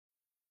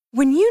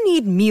When you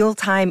need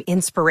mealtime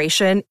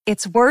inspiration,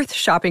 it's worth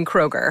shopping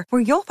Kroger,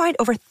 where you'll find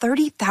over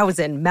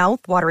 30,000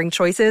 mouth-watering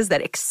choices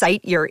that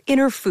excite your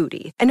inner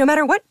foodie. And no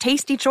matter what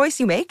tasty choice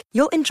you make,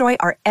 you'll enjoy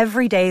our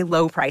everyday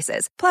low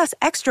prices, plus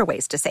extra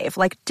ways to save,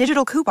 like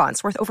digital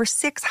coupons worth over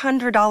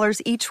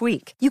 $600 each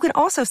week. You can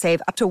also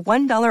save up to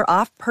 $1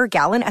 off per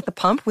gallon at the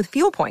pump with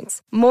fuel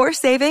points. More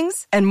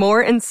savings and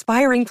more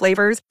inspiring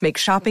flavors make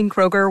shopping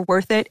Kroger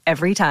worth it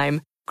every time.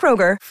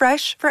 Kroger,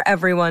 fresh for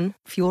everyone.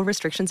 Fuel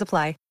restrictions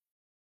apply.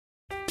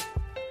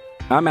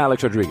 I'm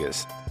Alex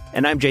Rodriguez.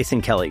 And I'm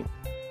Jason Kelly.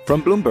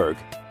 From Bloomberg,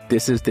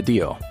 this is The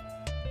Deal.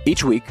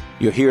 Each week,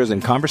 you'll hear us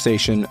in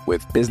conversation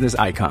with business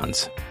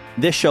icons.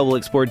 This show will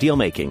explore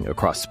deal-making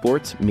across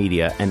sports,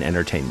 media, and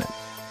entertainment.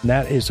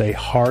 That is a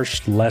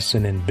harsh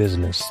lesson in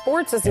business.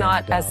 Sports is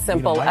not as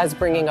simple as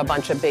bringing a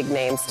bunch of big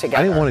names together.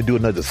 I didn't want to do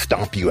another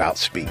stomp you out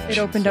speech. It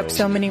opened up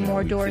so many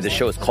more doors. The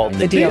show is called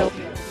The Deal.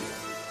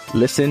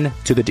 Listen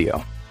to The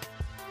Deal.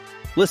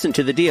 Listen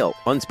to The Deal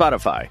on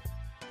Spotify.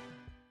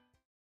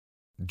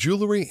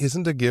 Jewelry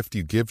isn't a gift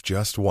you give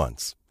just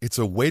once. It's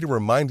a way to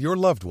remind your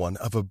loved one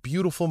of a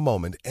beautiful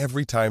moment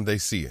every time they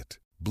see it.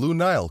 Blue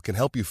Nile can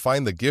help you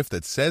find the gift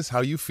that says how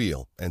you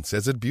feel and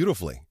says it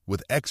beautifully,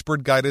 with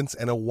expert guidance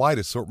and a wide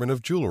assortment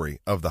of jewelry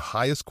of the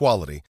highest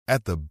quality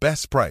at the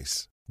best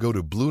price. Go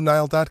to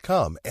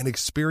BlueNile.com and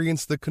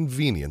experience the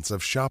convenience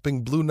of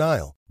shopping Blue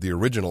Nile, the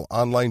original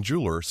online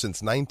jeweler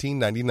since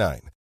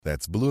 1999.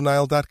 That's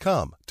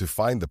BlueNile.com to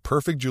find the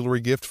perfect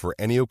jewelry gift for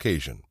any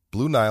occasion.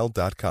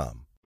 BlueNile.com.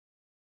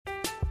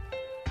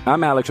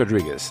 I'm Alex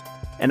Rodriguez.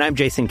 And I'm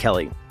Jason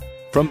Kelly.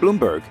 From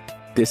Bloomberg,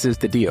 this is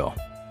The Deal.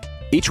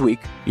 Each week,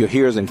 you'll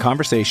hear us in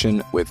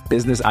conversation with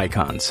business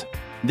icons.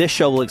 This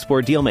show will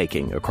explore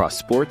deal-making across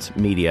sports,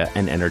 media,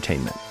 and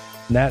entertainment.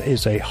 That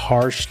is a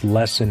harsh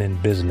lesson in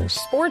business.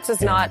 Sports is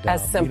not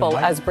as simple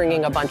as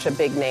bringing a bunch of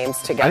big names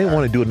together. I didn't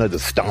want to do another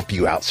stomp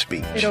you out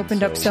speech. It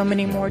opened up so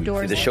many more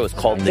doors. The show is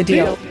called The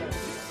Deal.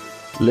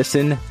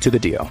 Listen to The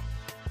Deal.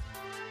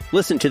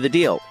 Listen to The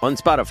Deal on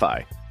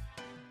Spotify.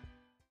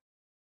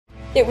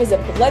 It was a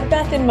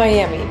bloodbath in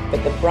Miami,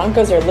 but the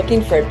Broncos are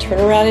looking for a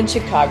turnaround in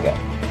Chicago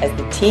as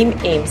the team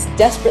aims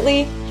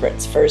desperately for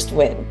its first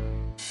win.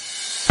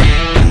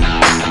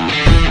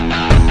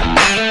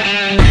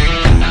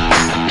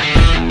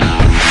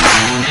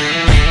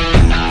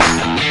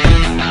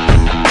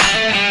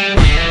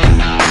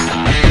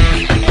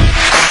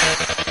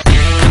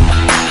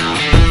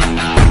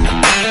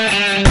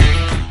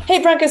 Hey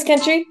Broncos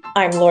Country,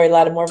 I'm Lori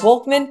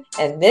Lattimore-Volkman,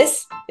 and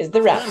this is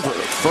The Roundup.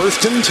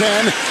 First and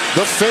 10,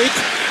 the fake,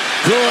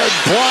 good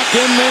block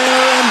in there,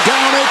 and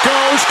down it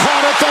goes,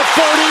 caught at the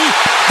 30.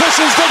 This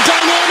is the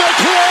dynamic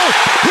here.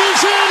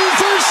 He's in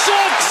for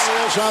 6.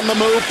 Burials on the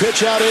move,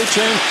 pitch out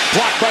A-Chain,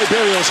 blocked by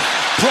Burials,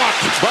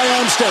 blocked by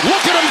Armstead.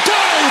 Look at him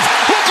dive!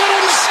 Look at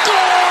him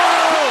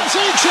score!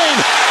 A-Chain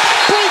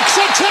breaks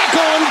a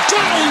tackle and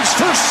dives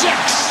for 6.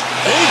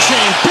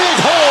 A-Chain, big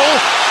hole,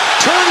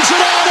 turns it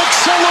on,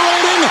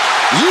 accelerating.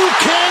 You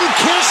can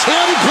kiss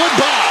him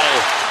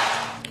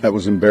goodbye. That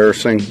was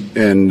embarrassing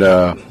and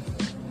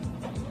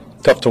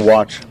tough to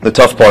watch. The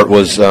tough part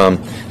was,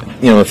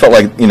 it felt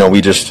like,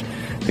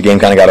 the game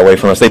kind of got away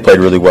from us. They played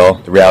really well.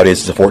 The reality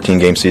is it's a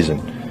 14-game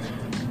season.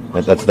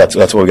 That's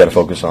what we got to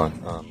focus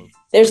on.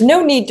 There's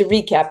no need to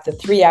recap the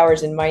 3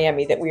 hours in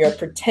Miami that we are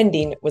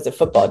pretending was a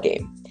football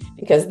game,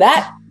 because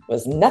that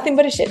was nothing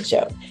but a shit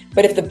show.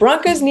 But if the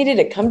Broncos needed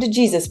a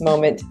come-to-Jesus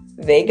moment,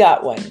 they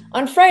got one.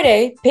 On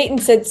Friday, Peyton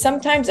said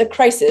sometimes a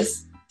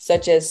crisis,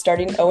 such as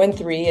starting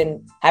 0-3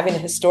 and having a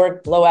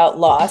historic blowout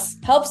loss,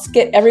 helps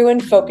get everyone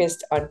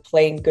focused on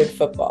playing good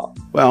football.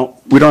 Well,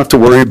 we don't have to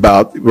worry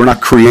about, we're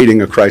not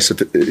creating a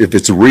crisis if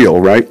it's real,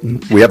 right?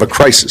 We have a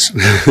crisis.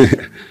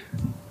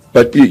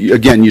 But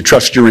again, you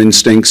trust your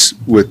instincts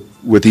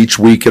with each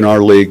week in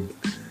our league,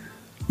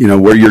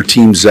 where your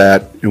team's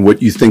at and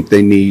what you think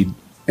they need.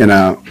 And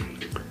I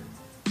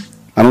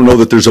don't know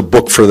that there's a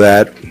book for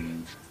that,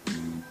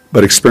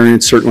 but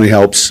experience certainly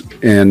helps.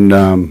 And,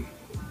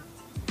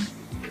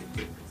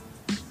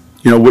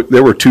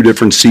 there were 2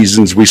 different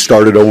seasons. We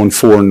started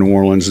 0-4 in New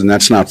Orleans, and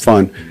that's not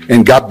fun,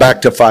 and got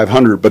back to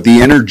 500. But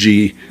the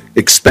energy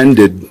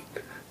expended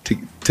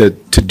to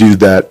do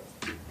that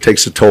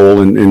takes a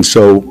toll. And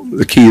so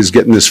the key is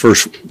getting this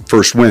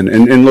first win.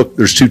 And look,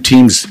 there's 2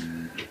 teams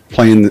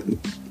playing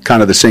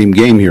kind of the same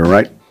game here,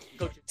 right?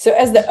 So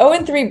as the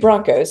 0-3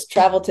 Broncos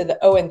travel to the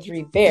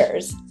 0-3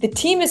 Bears, the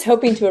team is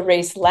hoping to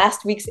erase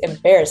last week's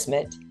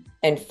embarrassment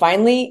and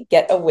finally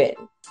get a win.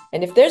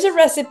 And if there's a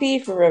recipe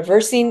for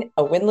reversing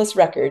a winless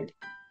record,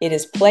 it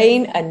is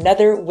playing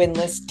another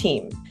winless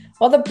team.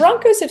 While the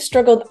Broncos have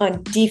struggled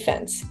on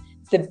defense,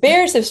 the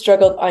Bears have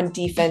struggled on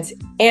defense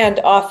and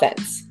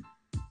offense,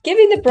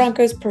 giving the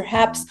Broncos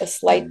perhaps a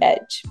slight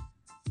edge.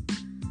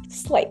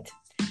 Slight.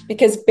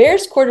 Because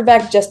Bears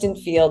quarterback Justin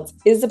Fields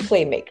is a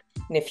playmaker.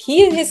 And if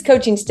he and his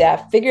coaching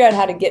staff figure out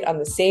how to get on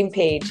the same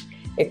page,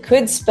 it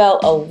could spell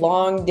a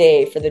long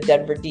day for the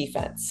Denver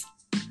defense.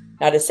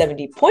 Not a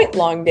 70-point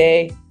long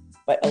day,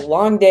 but a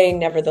long day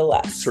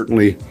nevertheless.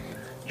 Certainly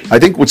I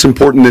think what's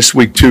important this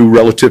week, too,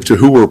 relative to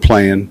who we're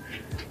playing,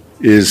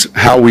 is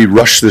how we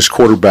rush this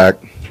quarterback.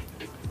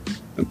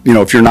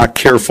 If you're not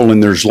careful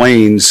and there's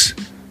lanes,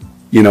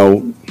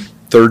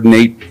 3rd and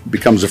 8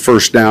 becomes a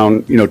first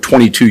down,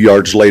 22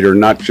 yards later,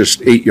 not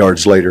just 8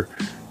 yards later.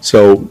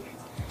 So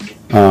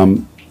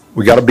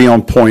we got to be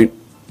on point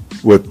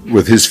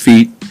with his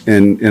feet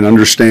and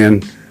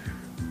understand,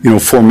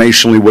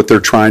 formationally what they're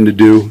trying to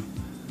do.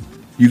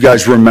 You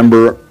guys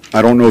remember,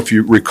 I don't know if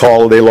you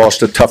recall, they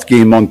lost a tough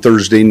game on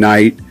Thursday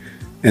night,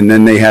 and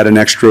then they had an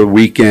extra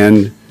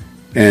weekend,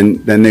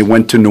 and then they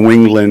went to New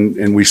England,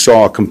 and we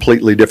saw a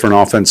completely different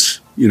offense,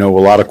 a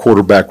lot of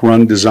quarterback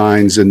run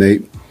designs, and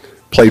they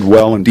played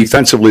well. And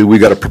defensively, we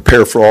got to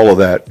prepare for all of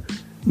that.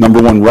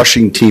 Number 1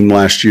 rushing team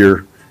last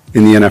year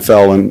in the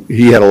NFL, and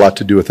he had a lot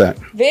to do with that.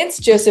 Vance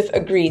Joseph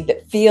agreed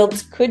that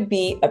Fields could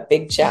be a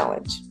big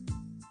challenge.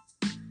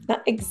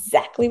 Not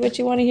exactly what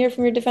you want to hear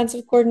from your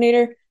defensive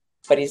coordinator,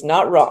 but he's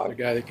not wrong. A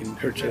guy that can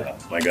hurt you. Yeah,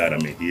 my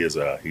God, he's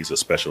a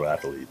special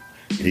athlete.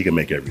 He can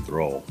make every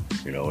throw,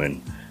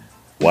 and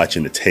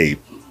watching the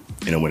tape,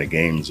 when the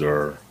games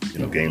are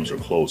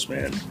close,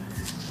 man.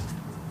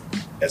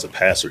 As a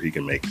passer, he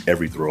can make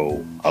every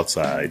throw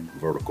outside,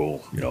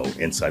 vertical,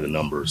 inside the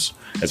numbers.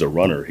 As a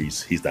runner,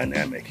 he's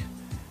dynamic.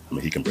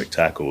 He can break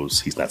tackles.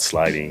 He's not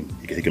sliding.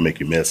 He can make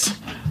you miss.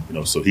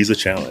 So he's a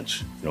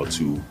challenge,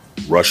 to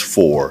rush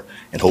 4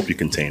 and hope you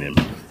contain him,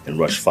 and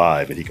rush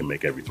 5 and he can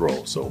make every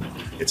throw. So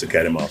it's a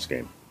cat and mouse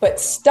game. But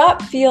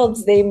stop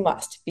Fields they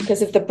must,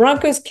 because if the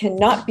Broncos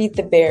cannot beat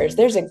the Bears,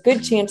 there's a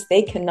good chance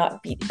they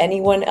cannot beat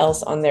anyone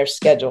else on their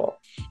schedule.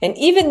 And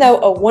even though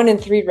a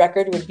 1-3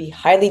 record would be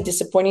highly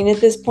disappointing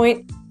at this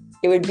point,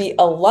 it would be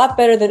a lot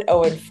better than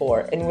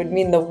 0-4 and would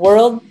mean the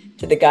world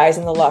to the guys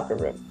in the locker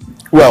room.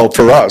 Well,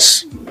 for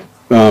us,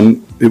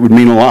 it would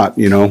mean a lot,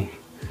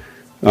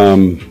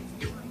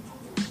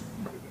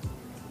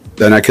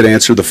 Then I could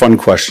answer the fun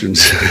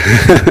questions.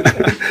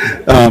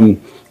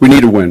 We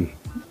need a win,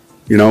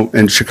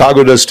 and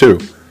Chicago does too.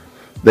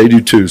 They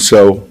do too.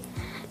 So,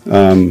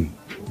 and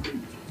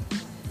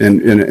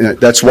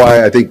that's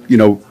why I think,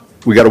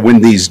 we got to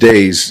win these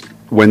days,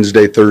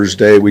 Wednesday,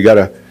 Thursday. We got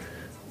to,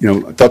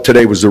 I thought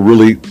today was a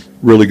really,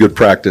 really good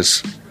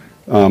practice.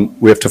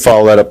 We have to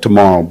follow that up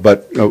tomorrow,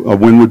 but a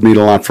win would mean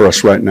a lot for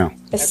us right now.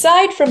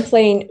 Aside from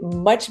playing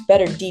much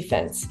better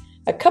defense,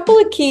 a couple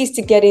of keys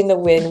to getting the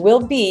win will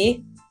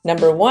be,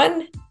 number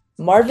 1,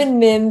 Marvin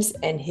Mims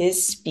and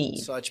his speed.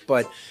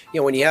 But,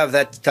 when you have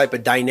that type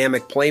of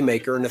dynamic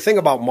playmaker, and the thing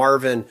about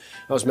Marvin,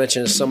 I was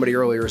mentioning to somebody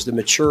earlier, is the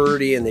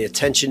maturity and the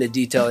attention to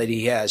detail that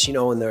he has. In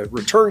the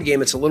return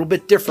game, it's a little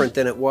bit different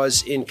than it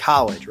was in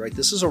college, right?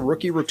 This is a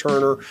rookie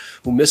returner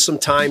who missed some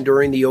time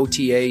during the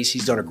OTAs.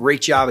 He's done a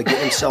great job of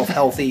getting himself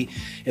healthy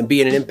and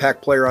being an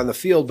impact player on the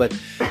field. But,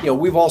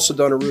 we've also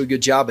done a really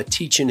good job of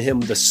teaching him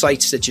the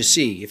sights that you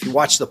see. If you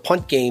watch the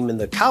punt game and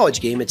the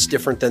college game, it's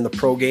different than the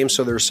pro game.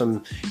 So there's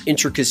some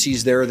intricacies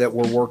there that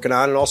we're working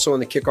on, and also in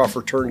the kickoff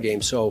return game.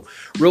 So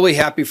really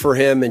happy for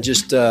him and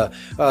just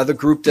the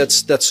group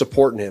that's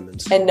supporting him.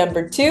 And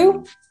number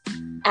 2,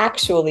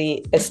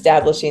 actually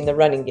establishing the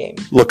running game.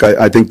 Look,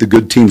 I think the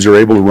good teams are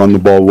able to run the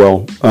ball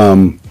well.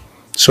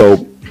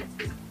 So,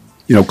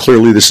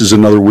 clearly this is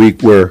another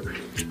week where,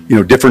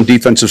 different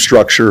defensive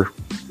structure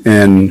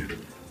and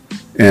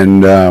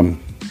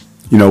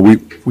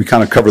we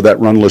kind of cover that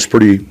run list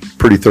pretty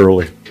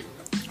thoroughly.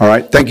 All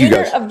right, thank you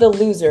guys. The winner of the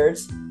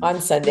losers on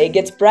Sunday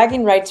gets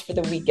bragging rights for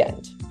the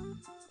weekend.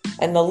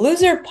 And the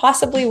loser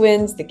possibly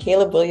wins the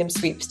Caleb Williams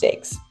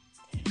sweepstakes.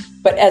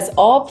 But as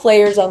all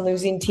players on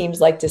losing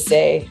teams like to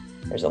say,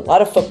 there's a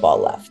lot of football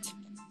left.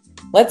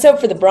 Let's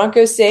hope for the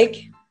Broncos'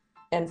 sake,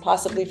 and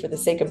possibly for the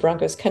sake of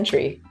Broncos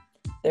country,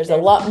 there's a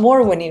lot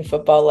more winning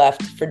football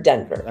left for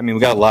Denver. We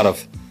got a lot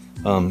of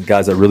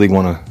guys that really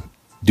want to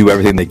do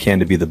everything they can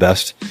to be the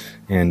best.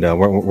 And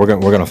we're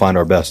going to find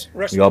our best.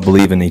 We all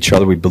believe in each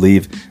other. We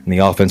believe in the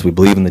offense. We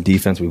believe in the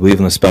defense. We believe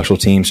in the special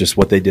teams. Just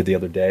what they did the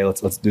other day.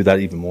 Let's do that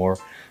even more.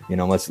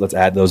 Let's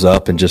add those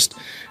up and just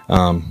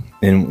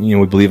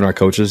we believe in our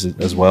coaches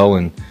as well,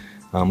 and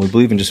we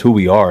believe in just who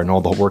we are and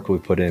all the work we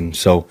put in.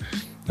 So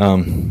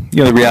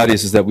the reality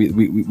is that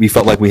we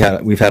felt like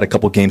we've had a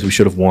couple games we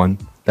should have won.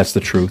 That's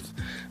the truth.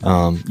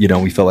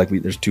 We felt like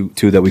there's two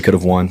that we could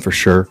have won for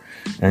sure.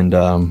 And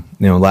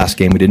last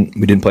game we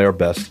didn't play our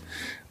best.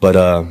 But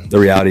the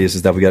reality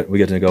is that we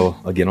get to go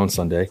again on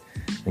Sunday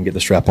and get the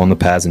strap on the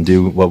pads and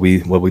do what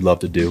we love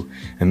to do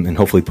and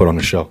hopefully put on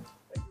a show.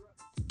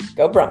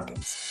 Go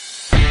Broncos.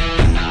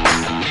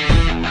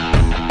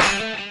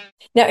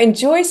 Now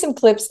enjoy some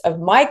clips of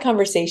my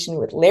conversation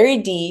with Larry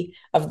D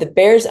of the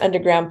Bears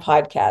Underground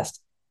podcast,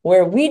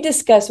 where we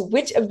discuss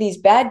which of these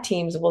bad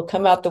teams will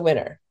come out the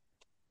winner.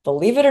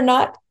 Believe it or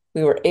not,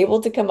 we were able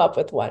to come up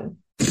with one.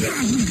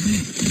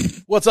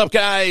 What's up,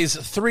 guys?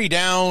 3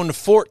 down,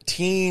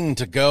 14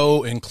 to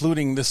go,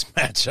 including this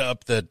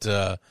matchup that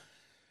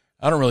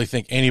I don't really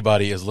think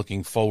anybody is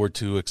looking forward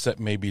to, except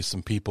maybe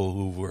some people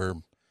who were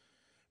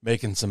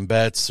making some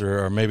bets,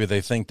 or maybe they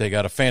think they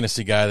got a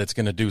fantasy guy that's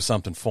going to do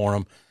something for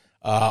them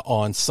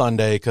on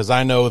Sunday, because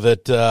I know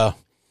that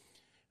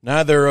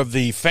Neither of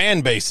the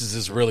fan bases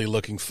is really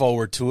looking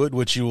forward to it,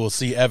 which you will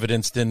see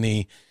evidenced in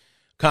the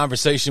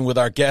conversation with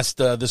our guest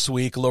this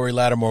week, Lori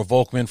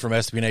Lattimore-Volkman from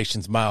SB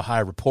Nation's Mile High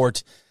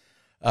Report,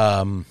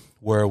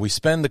 where we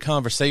spend the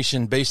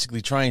conversation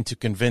basically trying to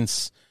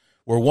convince,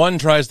 where one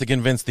tries to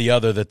convince the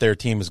other that their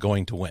team is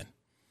going to win.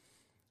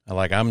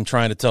 Like, I'm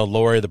trying to tell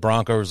Lori the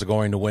Broncos are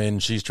going to win.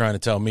 She's trying to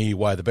tell me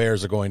why the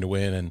Bears are going to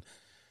win.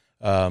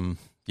 And,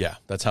 yeah,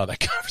 that's how that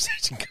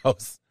conversation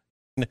goes.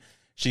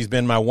 She's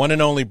been my one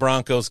and only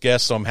Broncos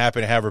guest, so I'm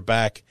happy to have her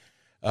back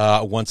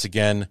once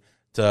again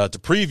to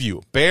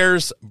preview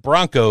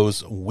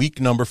Bears-Broncos week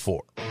number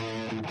 4.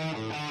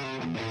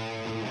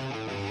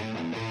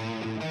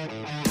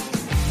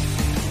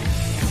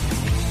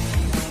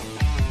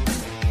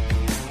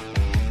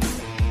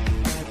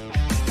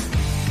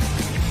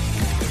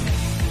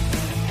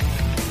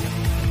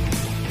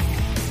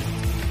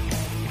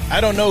 I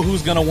don't know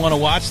who's going to want to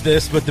watch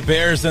this, but the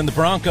Bears and the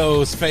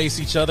Broncos face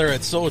each other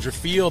at Soldier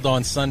Field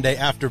on Sunday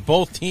after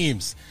both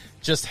teams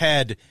just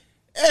had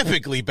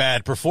epically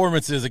bad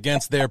performances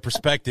against their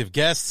prospective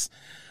guests.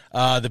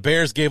 The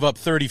Bears gave up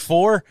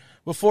 34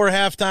 before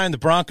halftime. The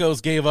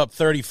Broncos gave up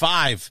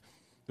 35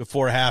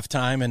 before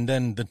halftime, and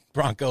then the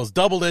Broncos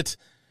doubled it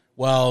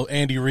while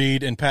Andy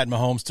Reid and Pat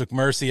Mahomes took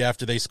mercy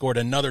after they scored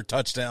another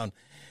touchdown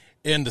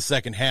in the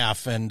second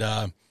half. And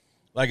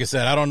like I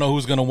said, I don't know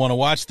who's going to want to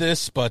watch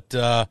this, but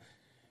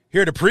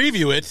here to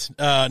preview it,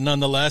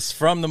 nonetheless,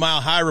 from the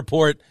Mile High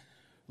Report,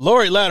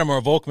 Lori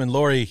Lattimore-Volkman.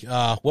 Lori,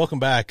 welcome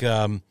back.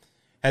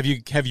 Have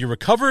you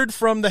recovered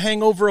from the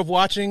hangover of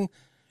watching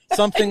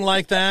something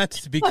like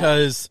that?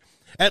 Because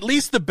at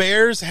least the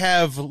Bears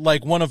have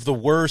like one of the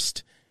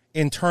worst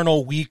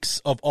internal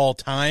weeks of all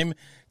time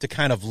to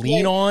kind of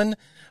lean on.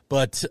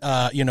 But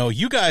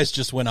you guys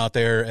just went out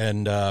there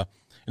and not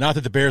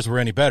that the Bears were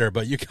any better,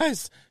 but you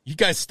guys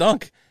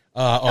stunk.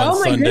 On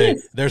Sunday.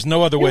 Goodness. There's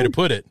no other way to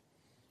put it.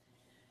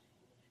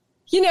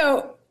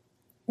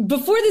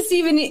 Before the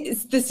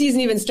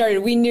season even started,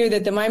 we knew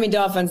that the Miami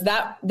Dolphins,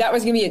 that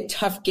was going to be a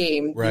tough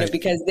game, right?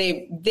 Because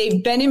they've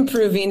been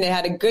improving. They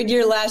had a good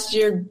year last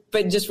year,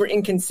 but just were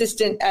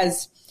inconsistent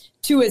as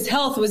Tua's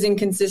health was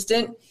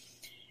inconsistent.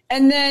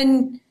 And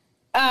then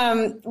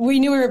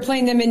we knew we were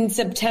playing them in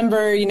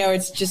September.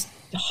 It's just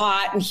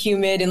hot and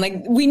humid,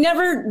 and we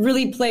never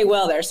really play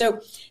well there.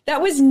 So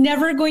that was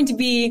never going to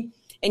be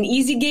an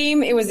easy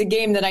game. It was a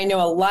game that I know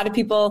a lot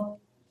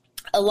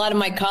of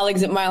my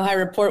colleagues at Mile High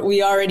Report,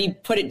 we already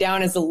put it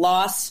down as a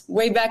loss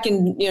way back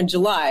in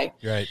July.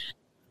 Right.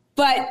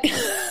 But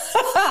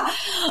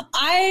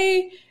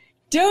I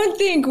don't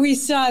think we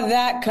saw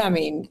that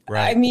coming.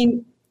 Right. I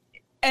mean,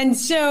 and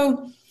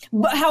so,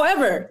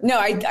 however, no,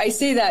 I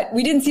say that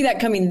we didn't see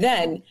that coming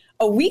then.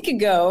 A week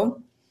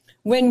ago,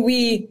 when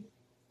we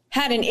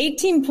had an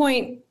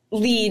 18-point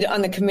lead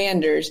on the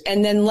Commanders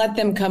and then let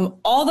them come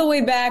all the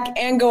way back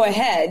and go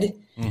ahead,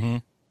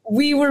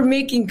 we were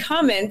making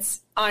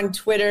comments on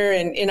Twitter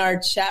and in our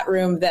chat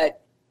room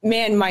that,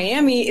 man,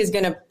 Miami is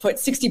going to put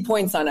 60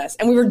 points on us.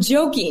 And we were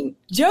joking.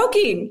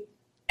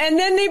 And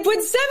then they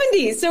put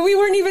 70. So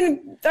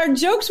our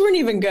jokes weren't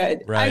even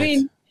good. Right.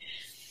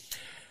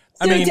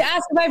 I mean, to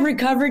ask if I've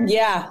recovered,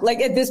 yeah.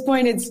 At this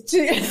point, it's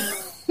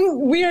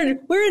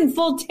we're in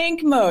full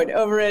tank mode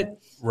over at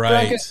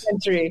Broncos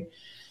Country.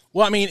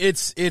 Well, I mean,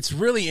 it's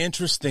really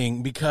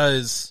interesting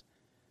because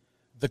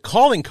the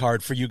calling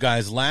card for you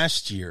guys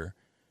last year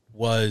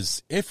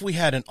was, if we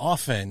had an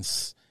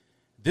offense,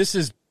 this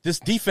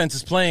defense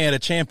is playing at a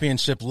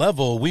championship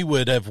level, we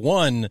would have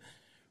won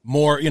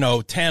more,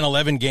 10,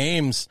 11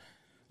 games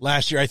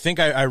last year. I think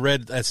I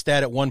read a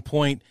stat at one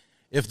point,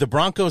 if the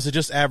Broncos had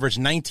just averaged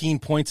 19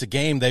 points a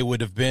game, they would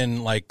have been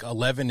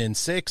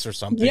 11-6 or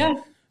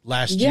something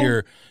last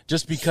year,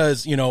 just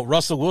because,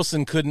 Russell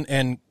Wilson couldn't,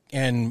 and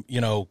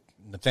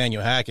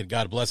Nathaniel Hackett,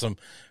 God bless him,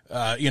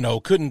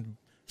 couldn't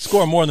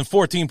score more than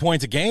 14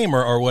 points a game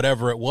or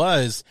whatever it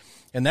was.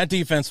 And that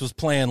defense was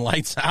playing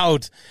lights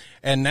out.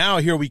 And now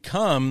here we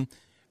come,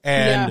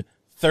 and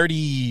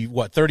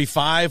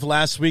 35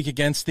 last week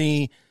against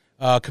the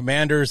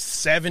Commanders,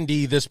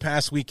 70 this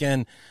past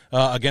weekend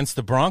against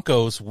the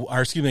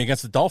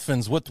against the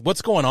Dolphins.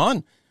 What's going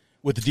on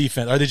with the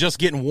defense? Are they just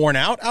getting worn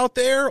out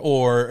there,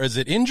 or is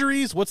it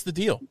injuries? What's the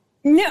deal?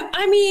 No,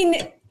 I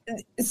mean,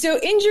 so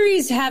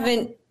injuries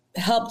haven't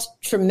helped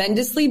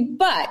tremendously,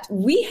 but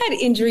we had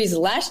injuries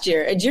last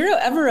year. Ejiro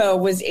Evero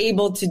was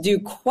able to do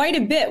quite a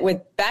bit with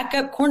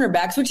backup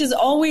cornerbacks, which is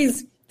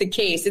always the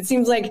case. It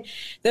seems like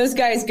those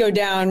guys go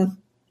down,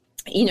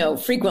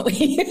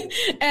 frequently.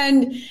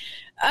 And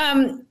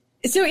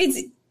so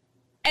it's,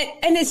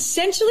 and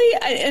essentially,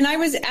 and I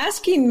was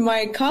asking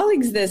my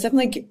colleagues this, I'm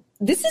like,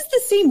 this is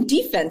the same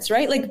defense,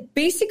 right?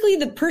 Basically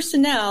the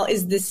personnel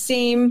is the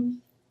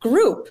same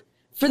group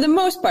for the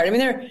most part. I mean,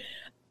 they're,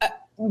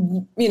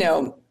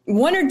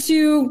 one or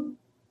two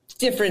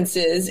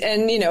differences,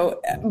 and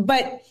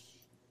but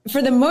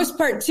for the most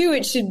part too,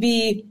 it should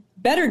be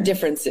better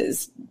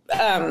differences.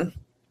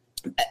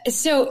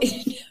 So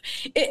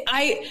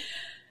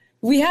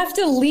we have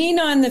to lean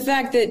on the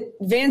fact that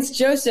Vance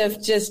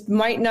Joseph just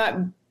might not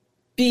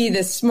be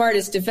the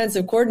smartest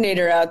defensive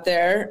coordinator out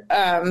there.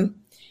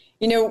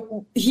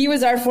 He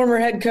was our former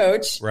head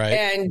coach, right?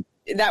 And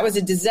that was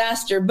a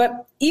disaster.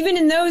 But even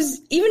in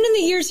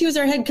the years he was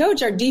our head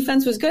coach, our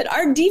defense was good.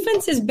 Our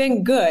defense has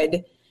been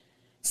good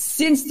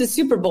since the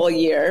Super Bowl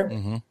year.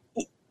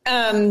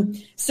 Mm-hmm.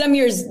 Some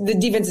years the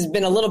defense has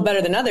been a little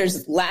better than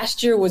others.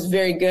 Last year was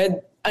very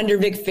good. Under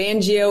Vic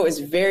Fangio is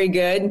very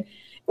good.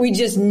 We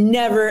just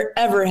never,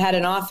 ever had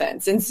an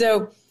offense. And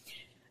so,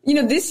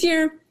 this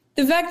year,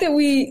 the fact that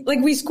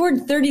we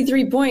scored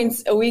 33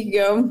 points a week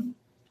ago,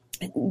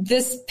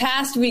 this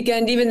past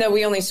weekend, even though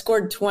we only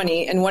scored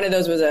 20, and one of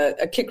those was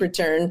a kick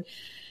return,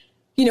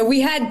 we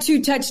had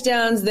 2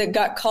 touchdowns that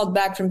got called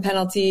back from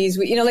penalties.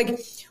 We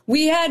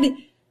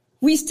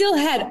still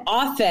had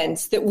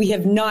offense that we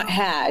have not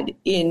had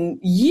in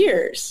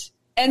years.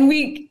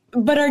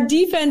 But our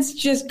defense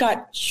just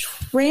got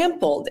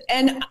trampled.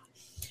 And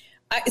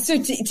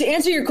so to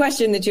answer your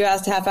question that you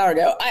asked a half hour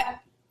ago,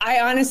 I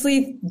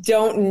honestly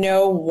don't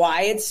know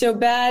why it's so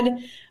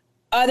bad,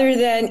 other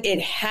than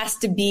it has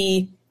to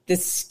be the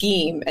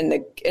scheme and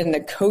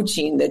the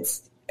coaching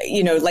that's,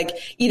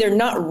 either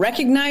not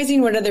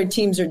recognizing what other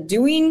teams are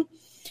doing,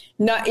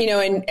 not,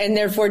 and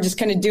therefore just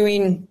kind of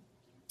doing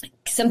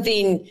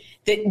something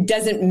that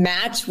doesn't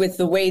match with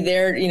the way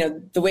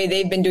the way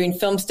they've been doing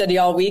film study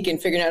all week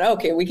and figuring out,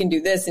 okay, we can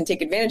do this and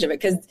take advantage of it.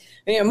 Because,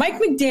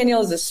 Mike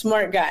McDaniel is a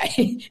smart guy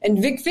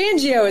and Vic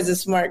Fangio is a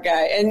smart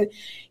guy. And,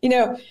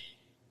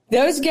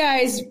 those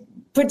guys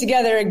put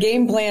together a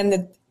game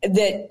plan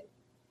that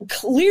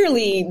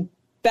clearly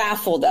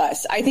baffled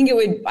us. I think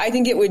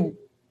it would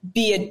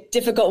be a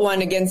difficult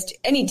one against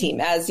any team,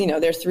 as, they're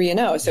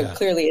 3-0. So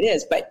clearly it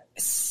is. But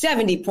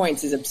 70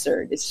 points is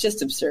absurd. It's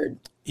just absurd.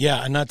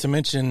 Yeah, and not to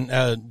mention,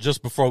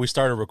 just before we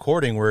started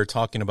recording, we were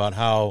talking about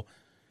how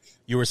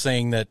you were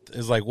saying that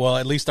it's like, well,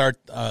 at least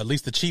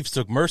the Chiefs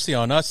took mercy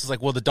on us. It's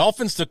like, well, the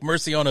Dolphins took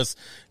mercy on us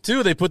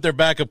too. They put their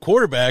backup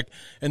quarterback,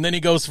 and then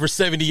he goes for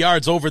 70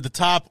 yards over the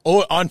top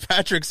on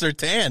Patrick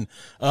Surtain,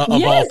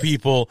 of all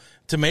people,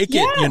 to make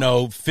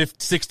it,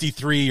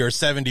 63 or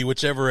 70,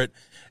 whichever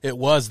it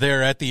was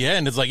there at the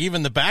end. It's like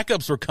even the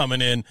backups were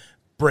coming in,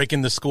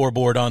 breaking the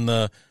scoreboard on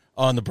the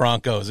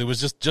Broncos. It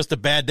was just a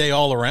bad day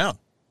all around.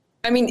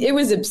 I mean, it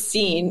was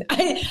obscene.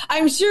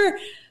 I'm sure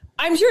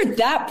at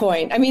that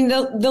point, I mean,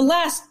 the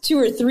last 2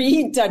 or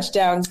 3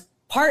 touchdowns,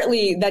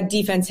 partly that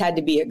defense had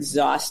to be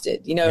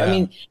exhausted. I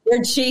mean,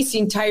 they're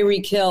chasing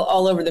Tyreek Hill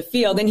all over the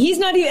field, and he's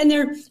not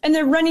even, and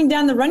they're running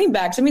down the running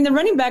backs. I mean, the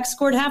running backs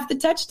scored half the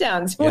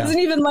touchdowns. It wasn't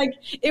even like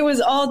it was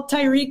all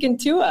Tyreek and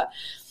Tua.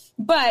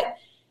 But,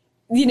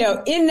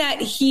 in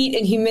that heat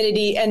and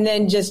humidity and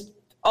then just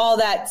all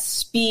that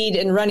speed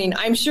and running,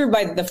 I'm sure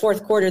by the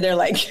fourth quarter, they're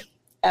like,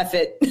 F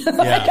it.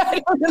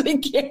 I don't really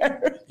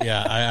care.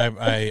 Yeah,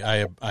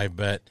 I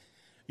bet.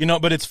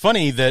 But it's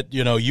funny that,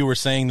 you were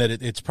saying that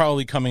it's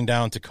probably coming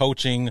down to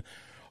coaching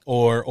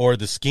or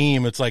the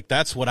scheme. It's like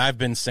that's what I've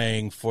been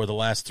saying for the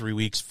last 3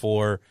 weeks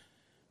for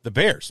the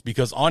Bears,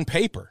 because on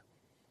paper,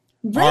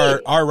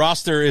 our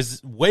roster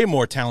is way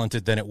more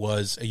talented than it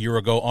was a year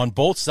ago on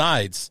both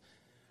sides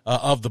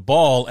of the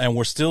ball, and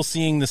we're still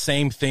seeing the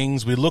same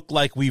things. We look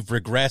like we've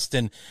regressed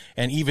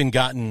and even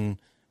gotten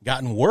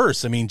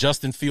worse. I mean,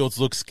 Justin Fields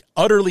looks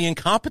utterly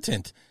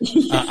incompetent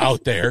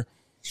out there.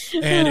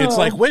 And it's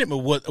like, wait a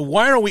minute,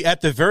 why aren't we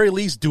at the very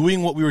least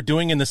doing what we were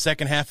doing in the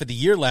second half of the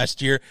year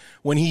last year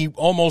when he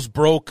almost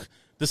broke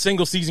the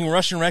single season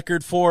rushing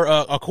record for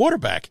a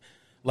quarterback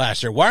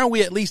last year? Why aren't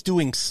we at least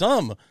doing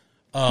some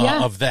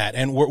of that?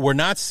 And we're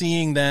not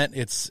seeing that.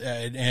 It's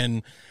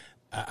and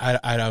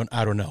I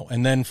don't know.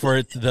 And then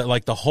for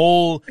the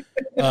whole,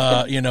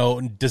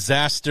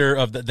 disaster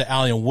of the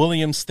Alan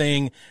Williams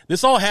thing,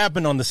 this all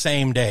happened on the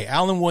same day.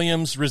 Alan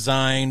Williams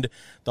resigned,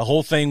 the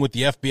whole thing with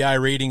the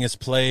FBI raiding his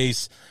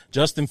place,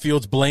 Justin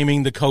Fields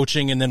blaming the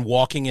coaching and then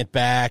walking it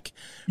back.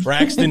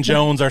 Braxton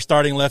Jones, our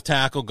starting left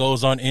tackle,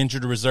 goes on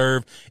injured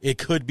reserve. It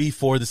could be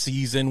for the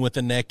season with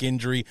a neck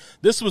injury.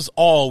 This was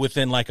all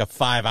within like a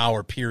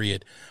 5-hour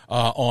period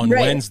on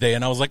Wednesday.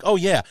 And I was like, oh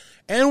yeah.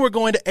 And we're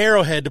going to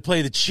Arrowhead to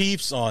play the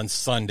Chiefs on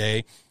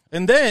Sunday.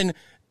 And then,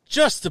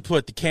 just to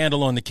put the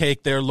candle on the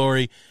cake there,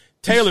 Lori,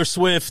 Taylor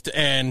Swift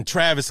and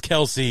Travis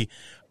Kelce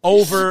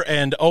over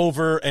and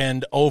over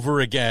and over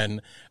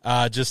again.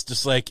 Just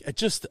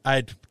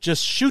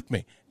shoot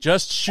me.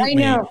 Just shoot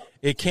me.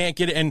 It can't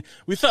get it. And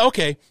we thought,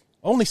 okay,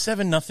 only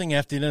 7-0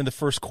 after the end of the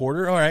first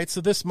quarter. All right,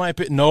 so this might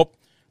be, nope.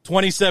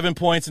 27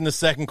 points in the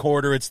second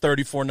quarter. It's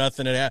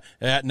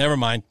 34-0 never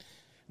mind.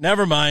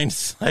 Never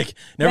mind. Like,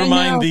 never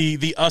mind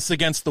the us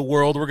against the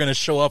world. We're going to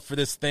show up for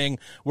this thing.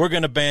 We're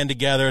going to band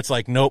together. It's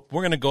like, nope,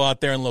 we're going to go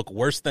out there and look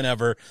worse than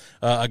ever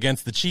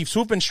against the Chiefs,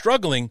 who've been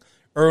struggling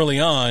early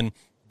on.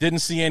 Didn't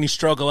see any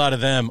struggle out of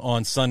them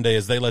on Sunday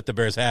as they let the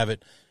Bears have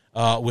it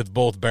with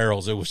both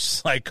barrels. It was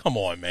just like, come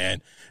on,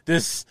 man.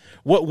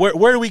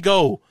 Where do we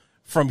go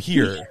from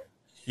here?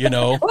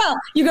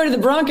 Well, you go to the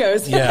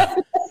Broncos. Yeah.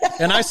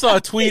 And I saw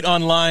a tweet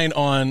online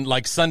on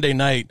like Sunday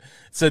night,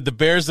 said the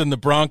Bears and the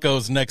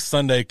Broncos next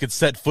Sunday could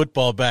set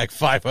football back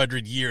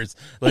 500 years.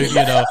 Like, you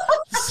know.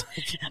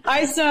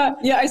 I saw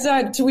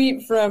a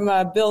tweet from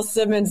Bill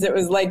Simmons that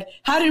was like,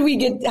 how did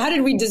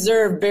we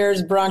deserve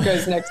Bears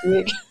Broncos next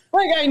week?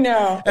 Like, I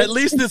know. At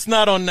least it's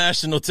not on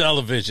national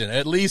television.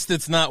 At least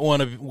it's not going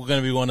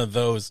to be one of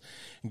those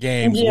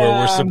games where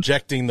we're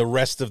subjecting the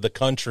rest of the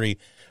country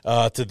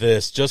to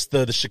this. Just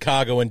the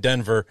Chicago and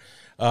Denver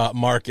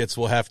markets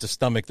will have to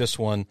stomach this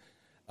one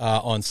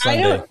on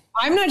Sunday.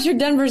 I'm not sure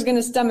Denver's going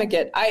to stomach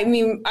it. I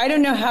mean, I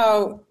don't know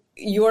how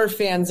your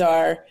fans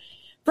are.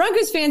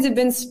 Broncos fans have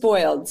been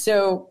spoiled,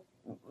 so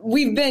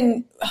we've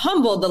been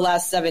humbled the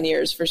last 7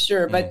 years for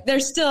sure. But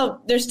there's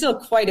still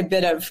quite a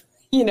bit of,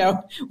 you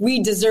know,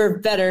 we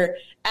deserve better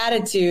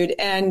attitude,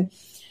 and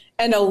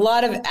a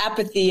lot of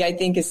apathy, I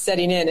think, is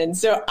setting in. And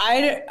so,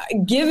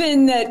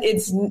 given that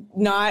it's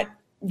not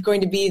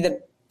going to be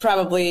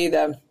probably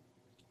the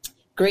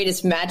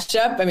greatest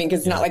matchup, I mean,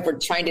 because it's not like we're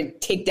trying to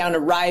take down a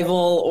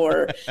rival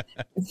or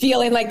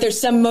feeling like there's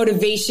some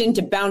motivation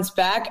to bounce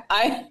back.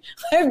 I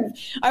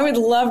would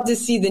love to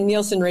see the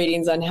Nielsen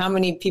ratings on how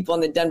many people in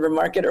the Denver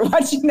market are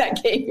watching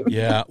that game.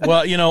 Yeah,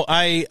 well, you know,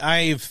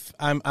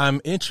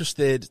 I'm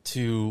interested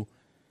to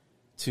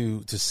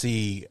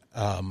see.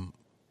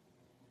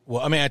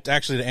 Well, I mean,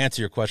 actually, to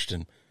answer your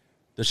question,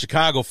 the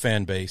Chicago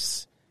fan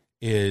base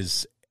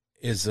is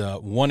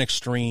one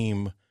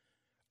extreme.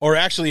 Or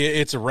actually,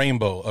 it's a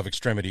rainbow of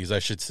extremities, I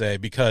should say,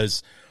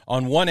 because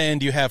on one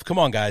end you have, come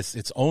on, guys,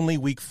 it's only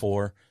week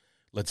 4.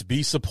 Let's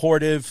be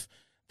supportive.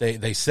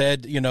 They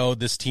said, you know,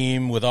 this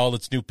team with all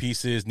its new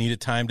pieces needed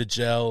time to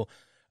gel,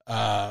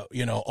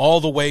 you know, all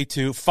the way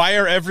to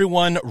fire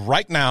everyone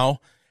right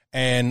now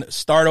and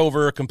start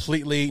over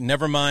completely.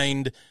 Never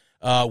mind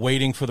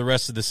waiting for the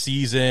rest of the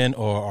season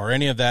or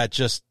any of that.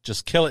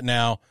 Just kill it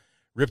now,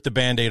 rip the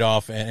Band-Aid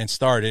off and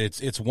start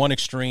it. It's one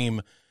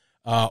extreme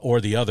or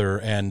the other,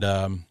 and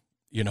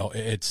you know,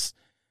 it's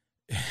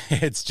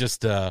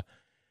just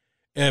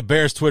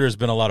Bears Twitter has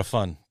been a lot of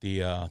fun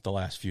the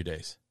last few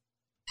days.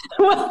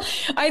 Well,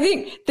 I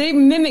think they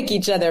mimic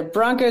each other,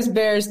 Broncos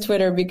Bears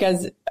Twitter,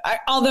 because I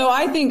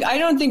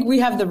don't think we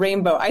have the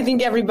rainbow. I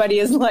think everybody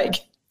is like,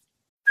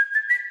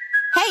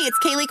 Hey, it's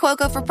Kaylee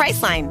Cuoco for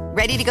Priceline.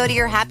 Ready to go to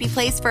your happy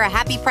place for a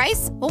happy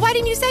price? Well, why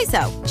didn't you say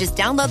so? Just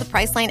download the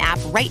Priceline app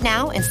right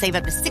now and save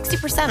up to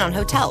 60% on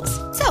hotels.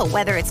 So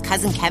whether it's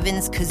Cousin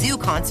Kevin's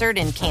Kazoo Concert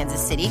in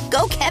Kansas City,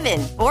 go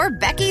Kevin, or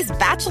Becky's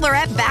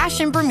Bachelorette Bash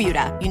in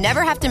Bermuda, you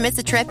never have to miss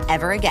a trip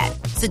ever again.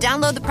 So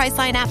download the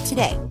Priceline app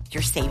today.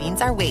 Your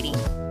savings are waiting.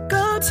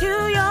 Go to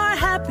your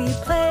happy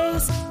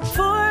place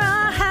for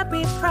a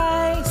happy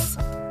price.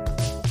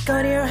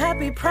 Go to your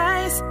happy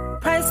price,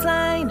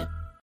 Priceline.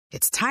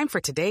 It's time for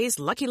today's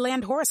Lucky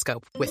Land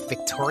horoscope with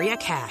Victoria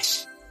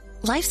Cash.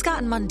 Life's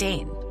gotten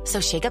mundane,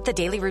 so shake up the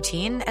daily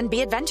routine and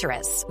be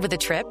adventurous with a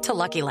trip to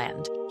Lucky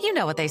Land. You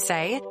know what they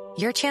say,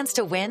 your chance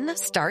to win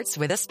starts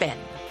with a spin.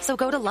 So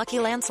go to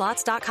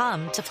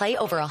LuckyLandSlots.com to play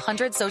over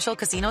 100 social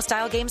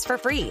casino-style games for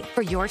free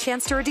for your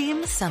chance to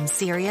redeem some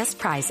serious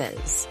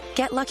prizes.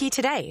 Get lucky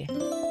today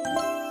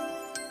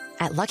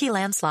at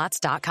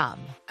LuckyLandSlots.com.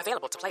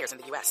 Available to players in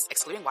the U.S.,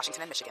 excluding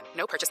Washington and Michigan.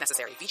 No purchase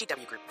necessary.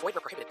 VGW Group. Void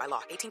or prohibited by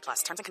law. 18+.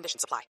 Terms and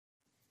conditions apply.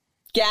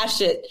 Gash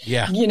it.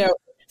 Yeah. You know,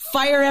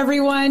 fire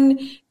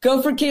everyone.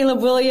 Go for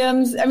Caleb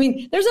Williams. I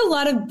mean, there's a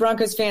lot of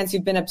Broncos fans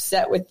who've been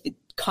upset with the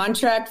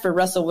contract for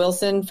Russell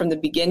Wilson from the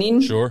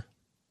beginning. Sure.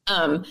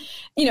 You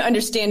know,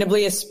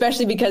 understandably,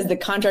 especially because the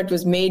contract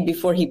was made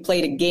before he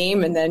played a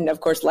game. And then,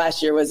 of course,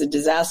 last year was a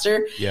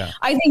disaster. Yeah.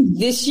 I think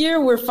this year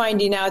we're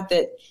finding out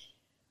that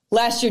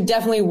last year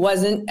definitely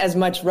wasn't as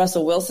much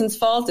Russell Wilson's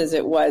fault as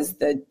it was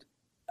the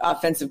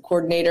offensive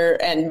coordinator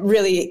and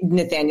really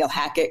Nathaniel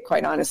Hackett,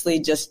 quite honestly,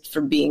 just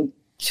for being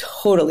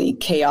totally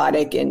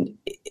chaotic and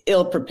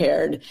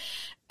ill-prepared.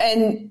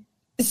 And,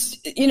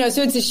 you know,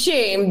 so it's a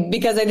shame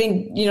because I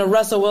think, you know,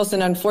 Russell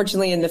Wilson,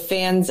 unfortunately, in the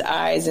fans'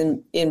 eyes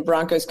and in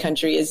Broncos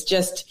country is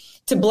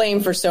just to blame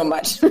for so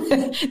much.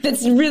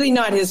 That's really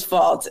not his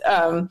fault.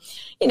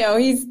 You know,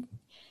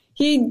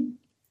 he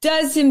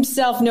does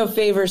himself no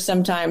favor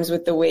sometimes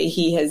with the way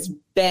he has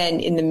been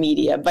in the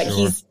media, but sure.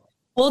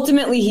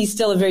 he's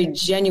still a very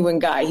genuine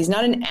guy. He's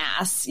not an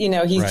ass, you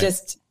know, he's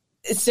just,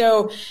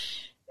 so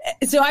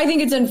I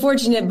think it's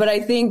unfortunate, but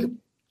I think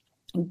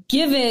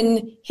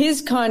given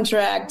his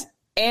contract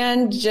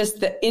and just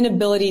the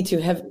inability to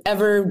have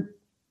ever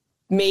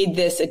made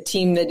this a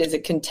team that is a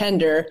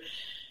contender,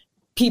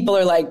 people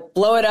are like,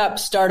 blow it up,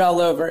 start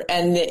all over.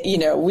 And, you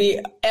know,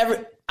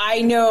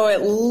 I know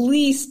at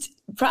least,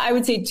 I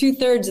would say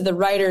 2/3 of the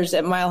writers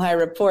at Mile High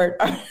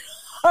Report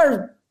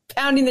are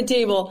pounding the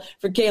table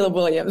for Caleb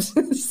Williams.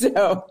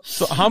 so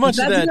how much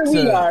of that?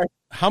 We are.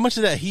 How much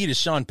of that heat is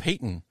Sean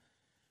Payton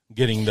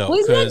getting though? Well,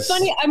 isn't that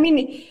funny? I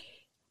mean,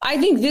 I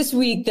think this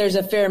week there's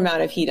a fair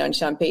amount of heat on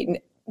Sean Payton.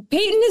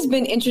 Payton has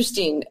been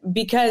interesting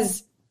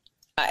because,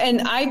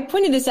 and I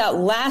pointed this out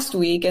last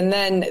week, and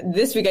then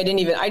this week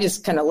I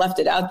just kind of left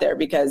it out there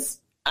because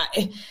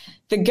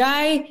the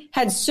guy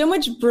had so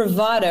much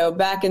bravado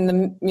back in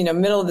the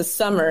middle of the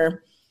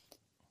summer,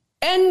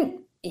 and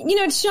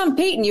it's Sean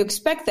Payton. You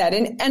expect that,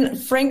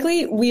 and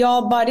frankly, we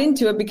all bought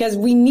into it because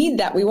we need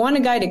that. We want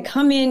a guy to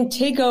come in,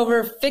 take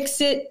over,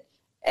 fix it,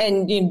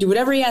 and do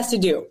whatever he has to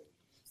do.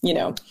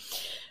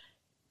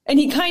 And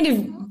he kind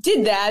of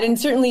did that, and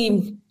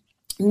certainly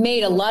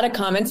made a lot of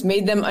comments,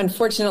 made them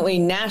unfortunately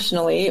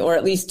nationally, or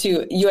at least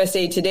to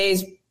USA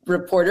Today's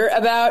reporter,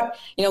 about,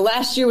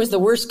 last year was the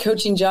worst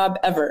coaching job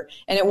ever.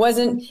 And it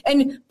wasn't,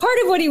 and part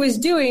of what he was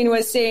doing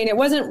was saying it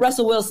wasn't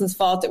Russell Wilson's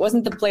fault. It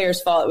wasn't the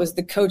players' fault. It was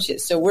the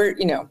coaches. So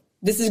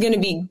this is going to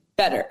be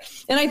better.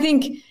 And I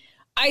think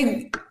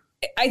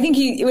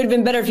it would have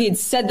been better if he had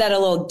said that a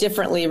little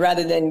differently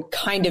rather than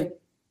kind of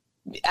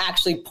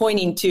actually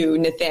pointing to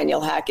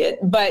Nathaniel Hackett.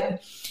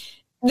 But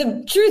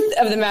the truth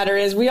of the matter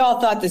is we all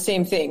thought the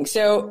same thing.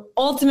 So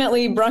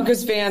ultimately,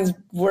 Broncos fans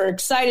were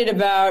excited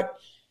about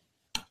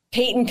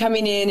Payton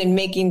coming in and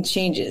making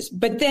changes.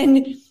 But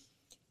then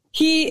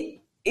week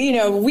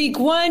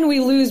one, we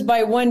lose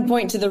by 1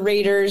 point to the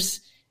Raiders.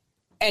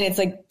 And it's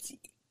like,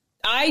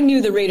 I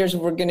knew the Raiders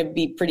were going to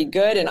be pretty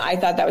good, and I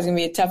thought that was going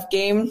to be a tough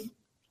game.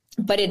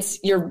 But it's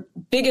your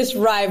biggest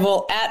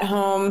rival at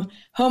home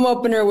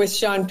opener with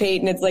Sean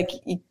Payton. It's like,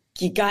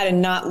 you got to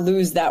not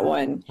lose that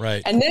one.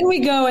 Right. And then we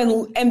go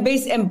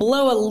and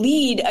blow a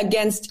lead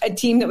against a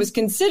team that was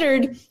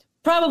considered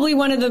probably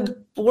one of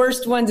the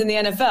worst ones in the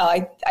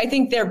NFL. I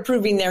think they're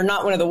proving they're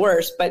not one of the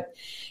worst, but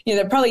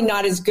they're probably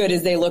not as good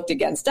as they looked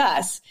against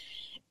us.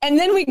 And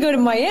then we go to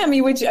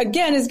Miami, which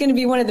again is going to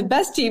be one of the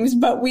best teams,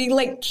 but we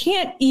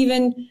can't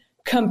even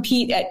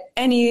compete at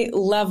any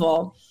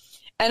level.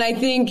 And I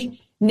think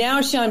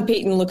now Sean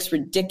Payton looks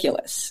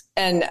ridiculous.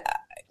 And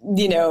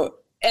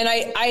and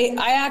I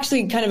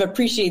actually kind of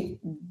appreciate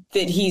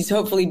that he's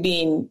hopefully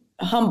being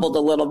humbled a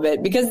little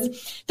bit,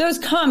 because those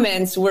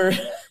comments were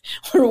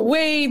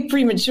way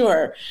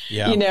premature,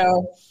 but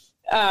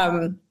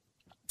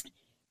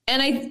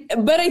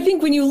I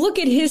think when you look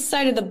at his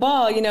side of the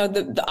ball,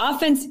 the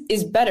offense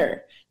is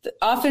better. The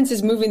offense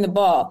is moving the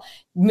ball.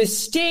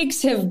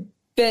 Mistakes have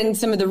been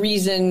some of the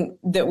reason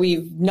that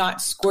we've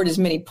not scored as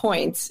many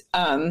points.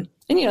 And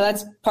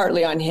that's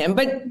partly on him.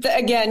 But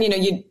again,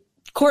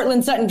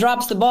 Cortland Sutton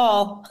drops the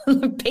ball.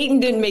 Payton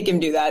didn't make him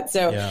do that.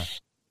 So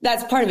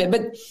that's part of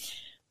it.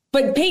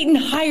 But Payton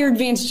hired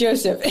Vance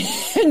Joseph,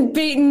 and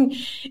Payton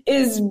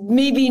is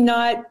maybe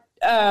not,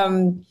 I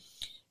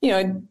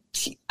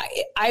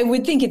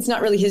would think it's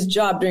not really his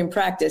job during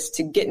practice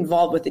to get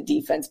involved with the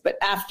defense. But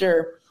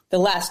after the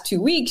last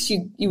 2 weeks,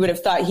 you would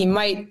have thought he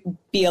might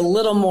be a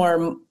little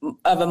more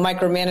of a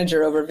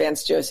micromanager over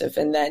Vance Joseph.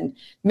 And then,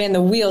 man,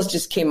 the wheels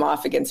just came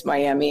off against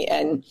Miami.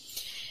 And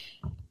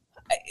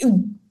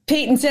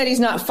Payton said he's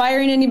not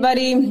firing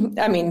anybody.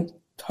 I mean,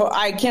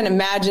 I can't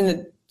imagine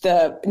that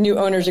the new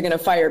owners are going to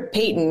fire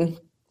Payton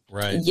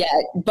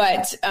yet.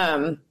 But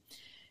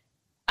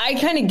I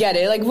kind of get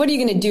it. Like, what are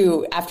you going to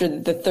do after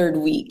the third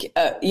week?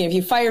 If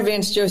you fire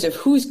Vance Joseph,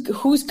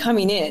 who's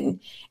coming in?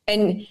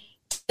 And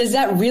does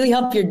that really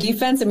help your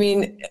defense? I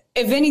mean,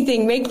 if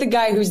anything, make the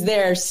guy who's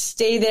there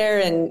stay there,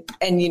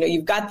 and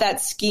you've got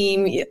that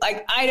scheme.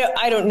 Like,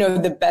 I don't know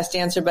the best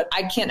answer, but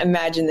I can't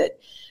imagine that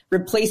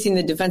replacing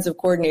the defensive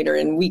coordinator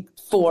in week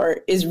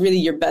 4 is really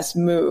your best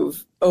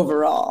move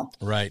overall.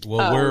 Right.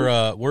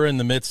 Well, we're in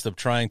the midst of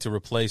trying to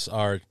replace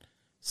our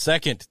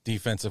second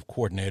defensive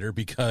coordinator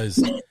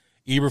because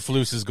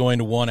Eberflus is going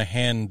to want to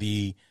hand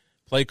the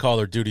play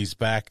caller duties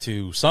back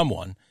to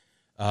someone.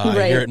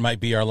 I hear it might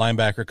be our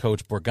linebacker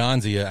coach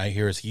Borgonzia. I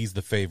hear he's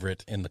the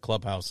favorite in the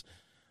clubhouse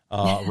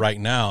right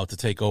now to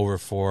take over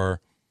for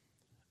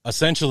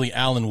essentially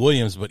Alan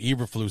Williams, but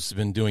Eberflus has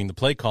been doing the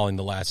play calling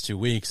the last 2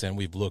 weeks, and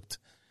we've looked.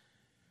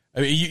 I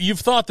mean,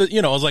 you've thought that,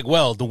 I was like,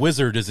 well, the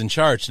wizard is in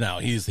charge now.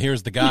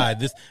 Here's the guy.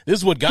 This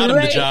is what got him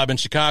the job in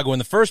Chicago in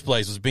the first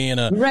place, was being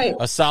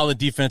a solid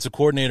defensive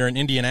coordinator in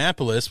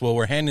Indianapolis. Well,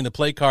 we're handing the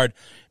play card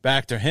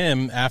back to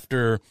him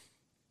after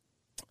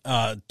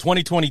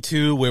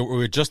 2022, where we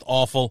were just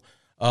awful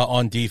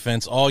on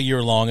defense all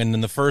year long. And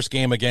in the first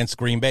game against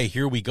Green Bay,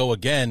 here we go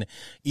again,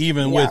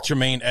 even with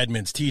Jermaine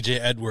Edmonds, TJ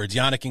Edwards,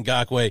 Yannick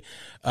Ngakoue,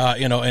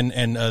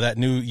 and that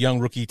new young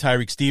rookie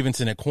Tyreek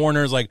Stevenson at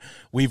corners. Like,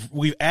 we've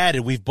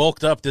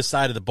bulked up this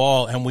side of the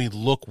ball, and we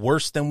look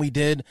worse than we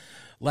did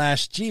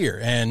last year.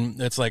 And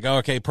it's like,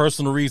 okay,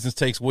 personal reasons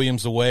takes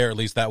Williams away, or at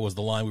least that was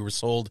the line we were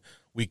sold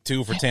week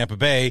 2 for Tampa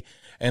Bay.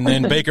 And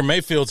then Baker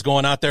Mayfield's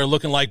going out there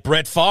looking like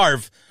Brett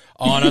Favre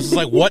on us. It's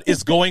like, what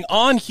is going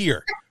on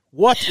here?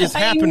 What is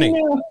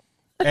happening?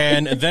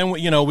 And then,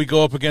 we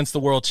go up against the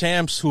world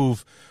champs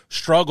who've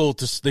struggled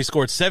they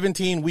scored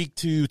 17 week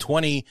 2,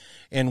 20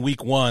 in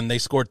week 1. They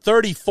scored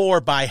 34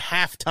 by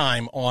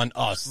halftime on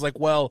us. It's like,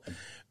 well,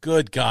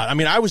 good God. I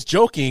mean, I was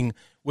joking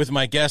with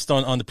my guest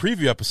on the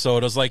preview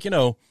episode. I was like,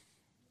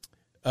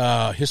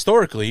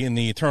 historically, and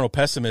the eternal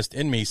pessimist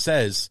in me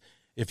says,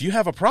 if you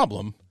have a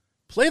problem,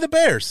 play the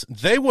Bears.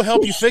 They will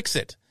help you fix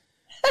it.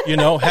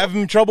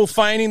 Having trouble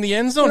finding the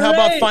end zone? How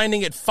about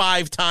finding it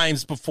 5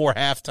 times before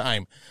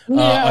halftime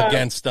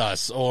against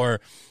us?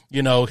 Or,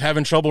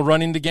 having trouble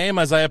running the game.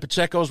 Isaiah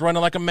Pacheco's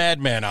running like a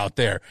madman out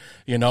there.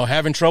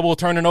 Having trouble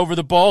turning over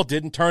the ball.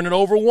 Didn't turn it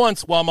over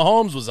once while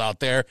Mahomes was out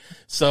there.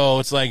 So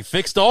it's like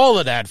fixed all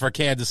of that for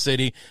Kansas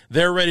City.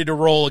 They're ready to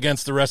roll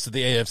against the rest of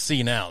the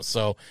AFC now.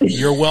 So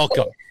you're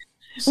welcome.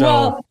 So.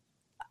 Well,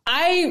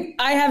 I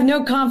have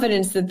no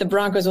confidence that the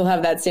Broncos will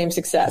have that same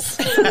success.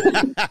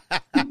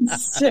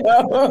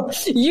 So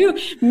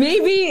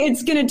maybe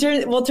it's going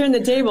to we'll turn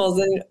the tables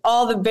and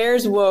all the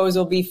Bears' woes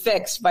will be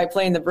fixed by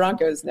playing the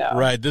Broncos now.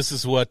 Right. This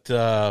is what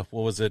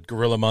was it?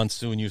 Gorilla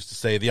Monsoon used to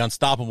say, the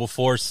unstoppable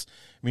force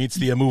meets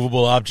the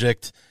immovable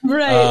object.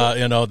 Right.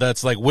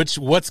 That's like,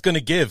 what's going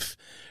to give,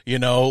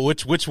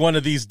 which one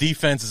of these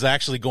defenses is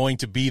actually going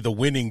to be the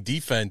winning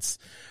defense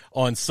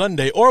on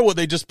Sunday, or will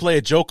they just play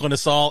a joke on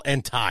us all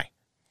and tie?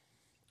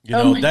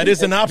 That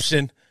is an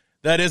option.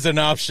 That is an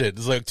option.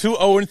 It's like 2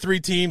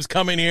 0-3 teams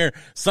coming here.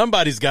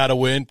 Somebody's got to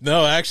win.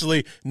 No,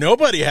 actually,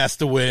 nobody has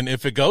to win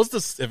if it goes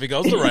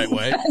the right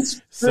way.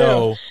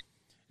 So,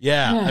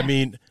 yeah, I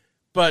mean,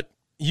 but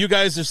you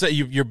guys have said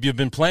you've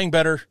been playing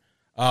better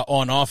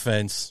on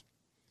offense.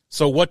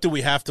 So, what do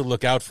we have to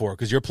look out for?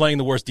 Because you're playing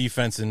the worst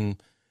defense in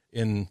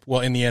the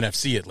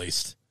NFC at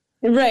least.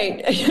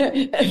 Right.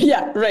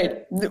 Yeah.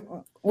 Right.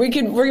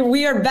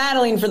 We are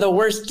battling for the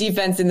worst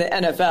defense in the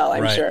NFL,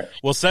 I'm sure.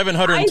 Well,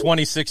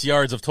 726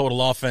 yards of total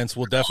offense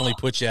will definitely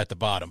put you at the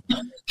bottom.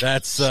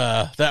 That's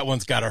that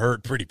one's got to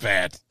hurt pretty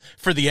bad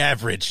for the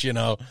average.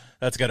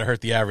 That's got to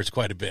hurt the average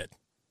quite a bit.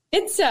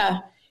 It's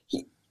I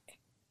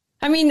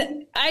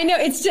mean, I know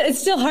it's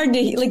still hard to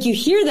you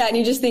hear that and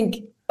you just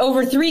think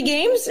over 3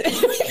 games.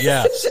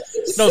 Yeah.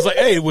 No, I was like,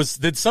 hey,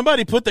 did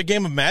somebody put the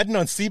game of Madden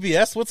on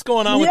CBS? What's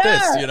going on with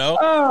this?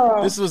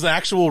 This was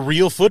actual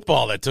real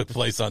football that took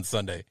place on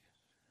Sunday.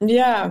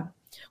 Yeah.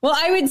 Well,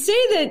 I would say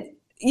that,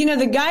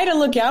 the guy to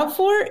look out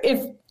for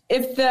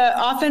if the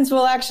offense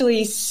will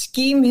actually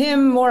scheme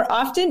him more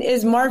often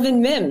is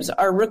Marvin Mims,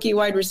 our rookie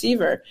wide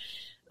receiver.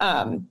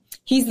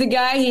 He's the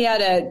guy, he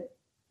had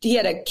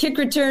a kick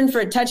return for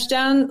a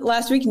touchdown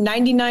last week,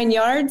 99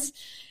 yards.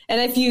 And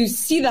if you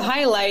see the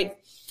highlight,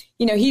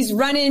 he's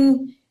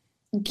running,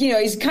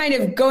 he's kind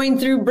of going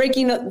through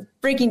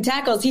breaking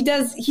tackles.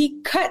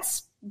 He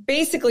cuts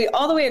basically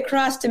all the way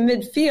across to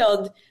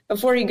midfield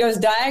before he goes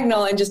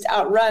diagonal and just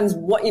outruns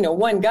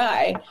one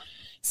guy.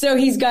 So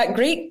he's got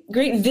great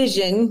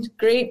vision,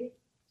 great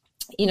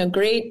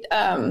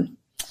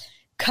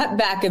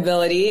cutback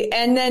ability.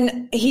 And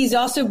then he's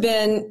also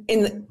been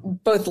in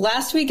both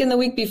last week and the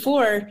week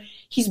before,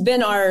 he's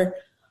been our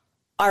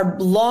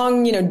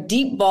long,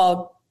 deep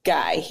ball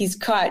guy. He's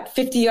caught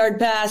 50-yard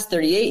pass,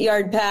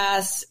 38-yard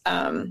pass,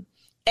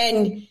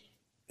 and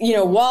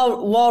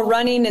while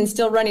running and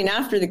still running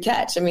after the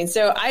catch. I mean,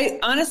 so I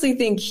honestly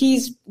think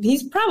he's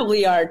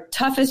probably our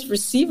toughest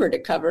receiver to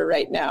cover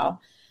right now.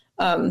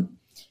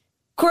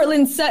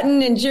 Cortland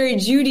Sutton and Jerry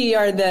Jeudy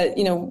are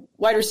the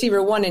wide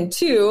receiver 1 and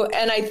 2,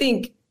 and I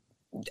think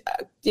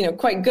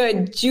quite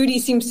good. Jeudy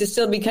seems to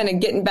still be kind of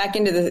getting back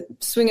into the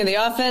swing of the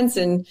offense,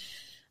 and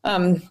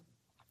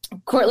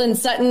Cortland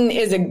Sutton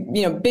is a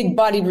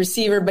big-bodied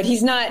receiver, but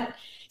he's not.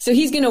 So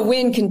he's going to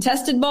win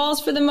contested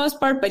balls for the most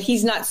part, but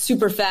he's not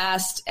super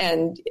fast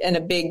and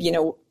a big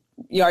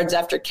yards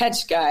after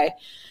catch guy.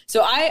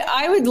 So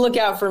I would look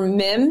out for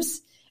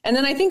Mims, and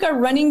then I think our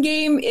running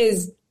game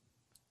is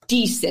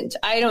decent.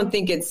 I don't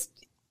think it's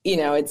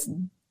it's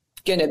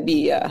going to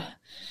be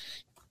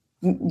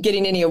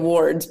getting any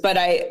awards, but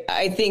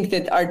I think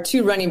that our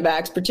 2 running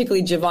backs,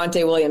 particularly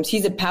Javonte Williams,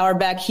 he's a power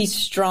back. He's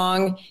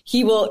strong.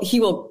 He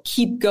will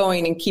keep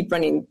going and keep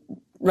running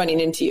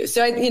into you.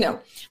 So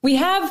we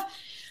have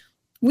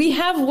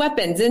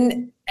weapons,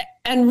 and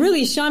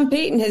really Sean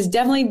Payton has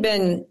definitely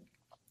been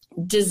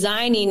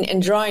designing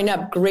and drawing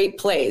up great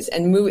plays,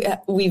 and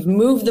we've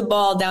moved the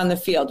ball down the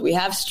field. We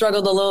have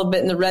struggled a little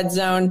bit in the red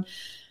zone,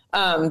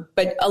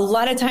 but a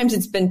lot of times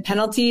it's been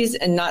penalties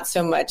and not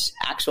so much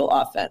actual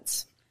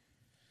offense.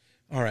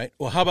 All right.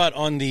 Well, how about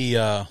on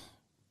the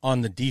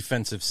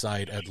defensive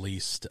side, at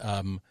least?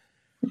 I'm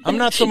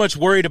not so much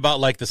worried about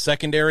like the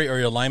secondary or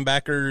your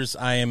linebackers.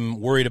 I am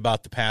worried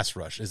about the pass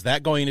rush. Is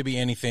that going to be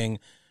anything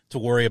to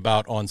worry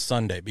about on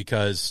Sunday?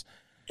 Because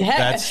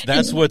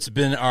that's what's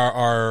been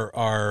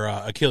our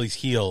Achilles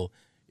heel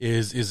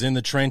is in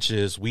the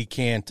trenches. We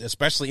can't,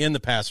 especially in the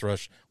pass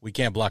rush, we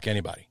can't block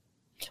anybody.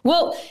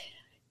 Well,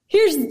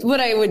 here's what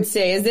I would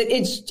say is that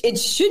it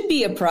should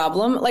be a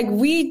problem. Like,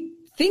 we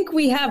think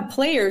we have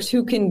players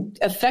who can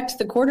affect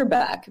the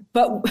quarterback,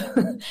 but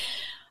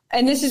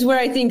and this is where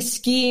I think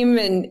scheme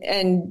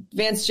and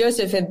Vance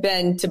Joseph have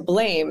been to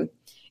blame.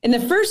 In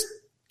the first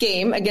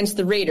game against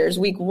the Raiders,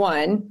 week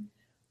 1,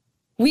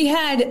 we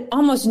had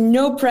almost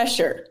no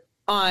pressure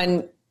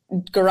on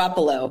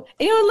Garoppolo.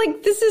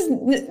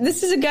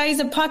 This is a guy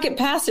who's a pocket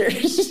passer.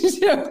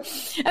 And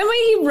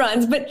he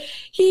runs, but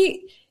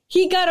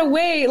he got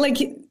away.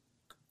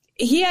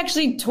 He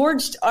actually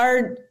torched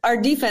our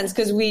defense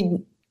because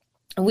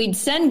we'd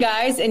send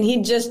guys and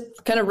he'd just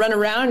kind of run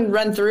around and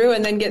run through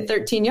and then get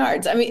 13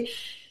 yards. I mean,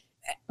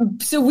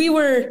 so we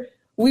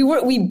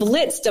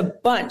blitzed a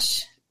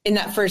bunch in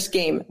that first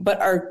game,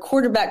 but our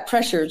quarterback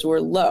pressures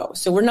were low.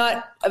 So we're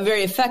not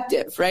very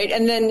effective, right?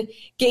 And then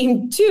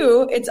game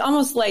 2, it's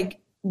almost like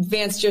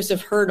Vance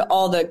Joseph heard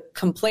all the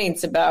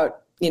complaints about,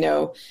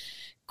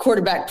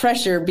 quarterback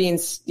pressure being,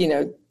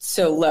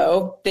 so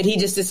low that he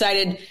just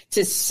decided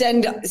to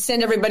send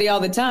everybody all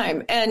the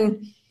time.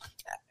 And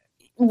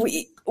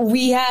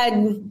we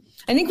had,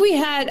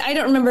 I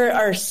don't remember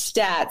our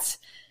stats,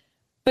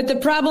 but the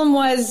problem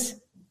was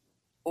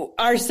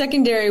our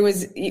secondary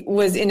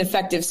was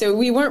ineffective. So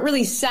we weren't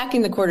really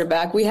sacking the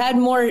quarterback. We had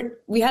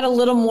a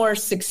little more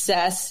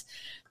success,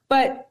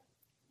 but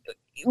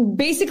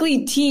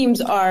basically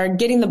teams are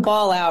getting the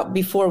ball out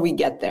before we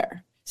get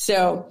there.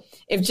 So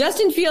if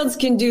Justin Fields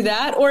can do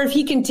that, or if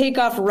he can take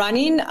off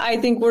running, I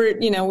think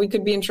we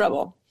could be in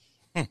trouble.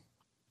 I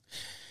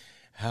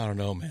don't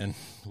know, man.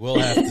 We'll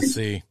have to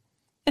see.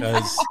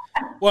 Because,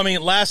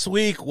 last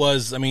week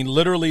was,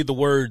 literally the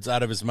words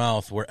out of his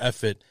mouth were,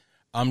 F it,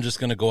 I'm just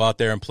going to go out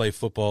there and play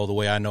football the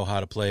way I know how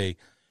to play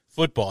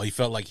football. He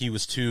felt like he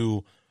was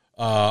too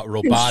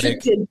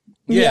robotic.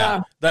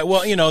 Yeah. That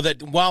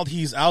while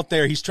he's out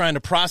there, he's trying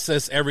to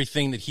process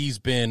everything that he's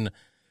been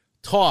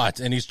taught,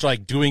 and he's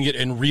like doing it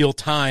in real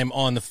time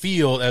on the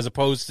field as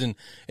opposed to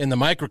in the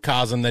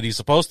microcosm that he's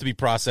supposed to be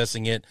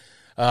processing it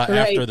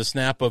after the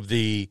snap of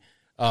the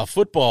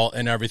football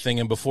and everything.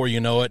 And before you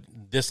know it,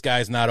 this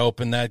guy's not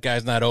open, that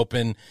guy's not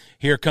open.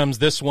 Here comes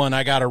this one.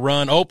 I got to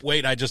run. Oh,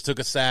 wait, I just took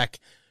a sack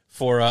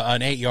for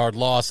an 8-yard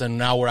loss, and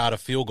now we're out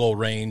of field goal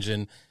range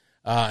and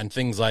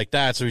things like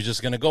that. So he's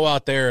just going to go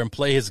out there and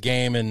play his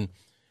game, and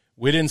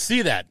we didn't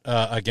see that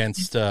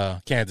against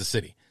Kansas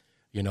City,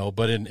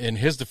 But in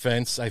his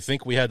defense, I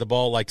think we had the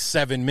ball like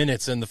 7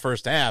 minutes in the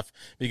first half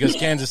because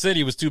Kansas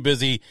City was too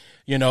busy,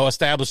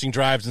 establishing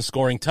drives and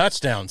scoring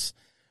touchdowns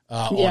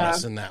on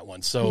us in that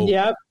one.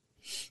 So,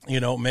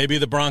 maybe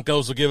the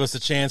Broncos will give us a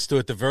chance to,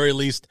 at the very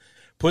least,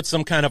 put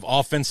some kind of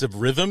offensive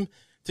rhythm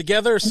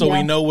together so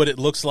we know what it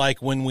looks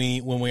like when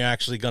we're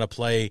actually going to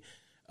play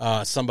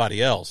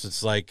somebody else.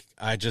 It's like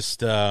I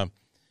just I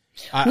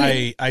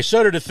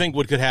shudder to think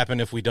what could happen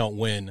if we don't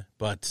win,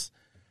 but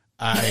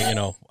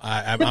I'm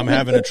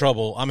having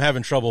trouble. I'm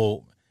having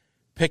trouble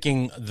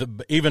picking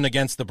even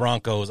against the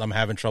Broncos. I'm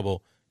having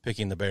trouble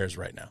picking the Bears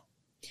right now.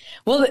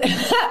 Well,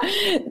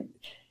 to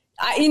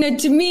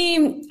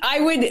me,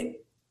 I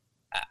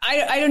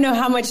don't know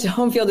how much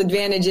home field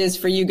advantage is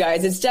for you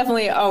guys. It's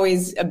definitely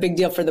always a big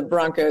deal for the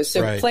Broncos.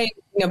 So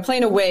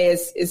playing away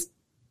is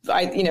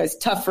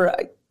tough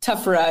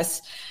for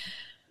us.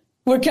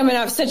 We're coming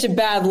off such a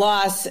bad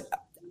loss.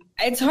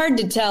 It's hard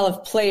to tell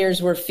if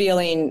players were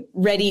feeling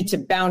ready to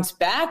bounce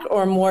back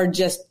or more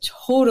just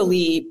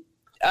totally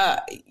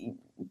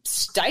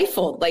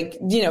stifled,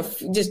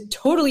 just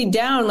totally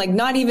down, like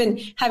not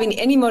even having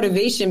any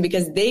motivation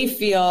because they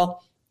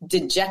feel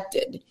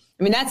dejected.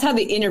 That's how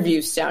the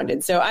interview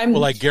sounded. So I'm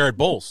like Garrett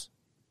Bowles.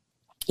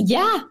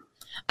 Yeah.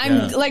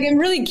 I'm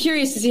really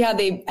curious to see how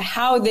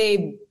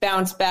they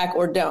bounce back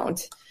or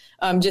don't.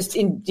 Just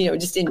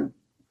in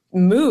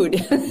mood,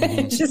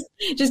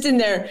 just in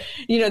their,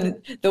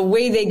 the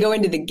way they go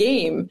into the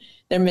game,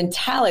 their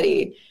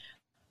mentality.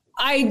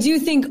 I do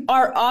think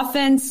our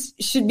offense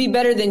should be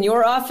better than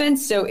your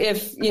offense. So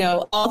if,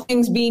 all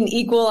things being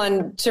equal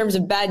in terms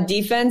of bad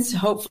defense,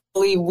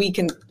 hopefully we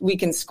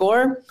can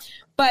score.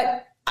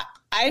 But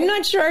I'm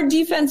not sure our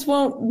defense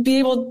won't be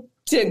able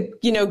to,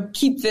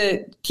 keep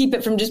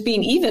it from just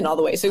being even all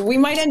the way. So we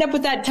might end up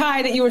with that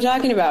tie that you were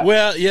talking about.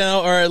 Well,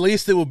 or at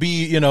least it will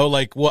be,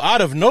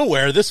 out of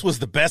nowhere, this was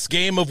the best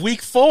game of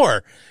week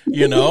 4.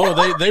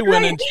 They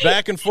went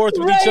back and forth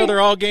with each other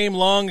all game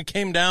long. It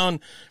came down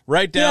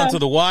to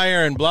the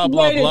wire and blah,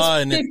 blah, blah.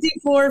 And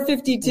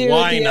 54-52.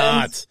 Why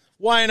not?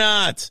 Why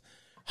not?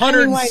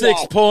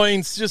 106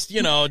 points,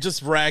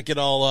 just rack it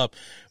all up.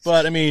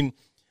 But,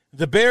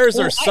 the Bears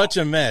are such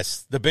a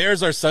mess. The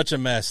Bears are such a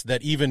mess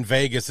that even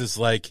Vegas is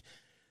like,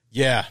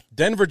 yeah,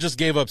 Denver just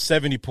gave up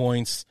 70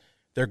 points.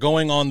 They're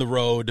going on the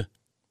road.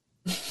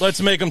 Let's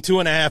make them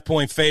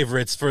 2.5-point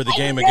favorites for the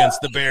game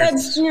against the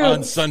Bears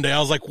on Sunday. I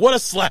was like, what a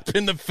slap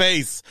in the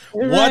face.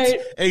 Right. What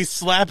a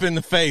slap in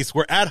the face.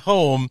 We're at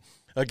home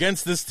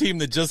against this team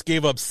that just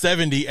gave up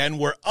 70, and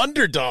we're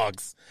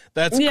underdogs.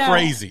 That's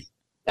crazy.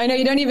 I know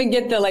you don't even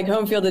get the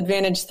home field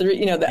advantage, the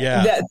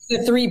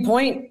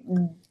 3-point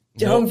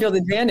home field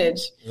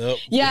advantage. Nope.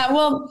 Yeah,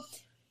 well,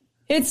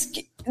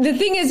 the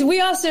thing is,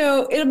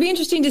 it'll be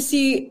interesting to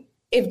see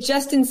if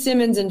Justin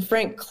Simmons and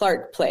Frank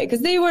Clark play,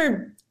 because they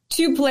were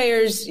two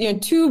players,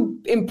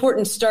 two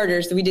important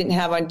starters that we didn't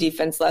have on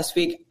defense last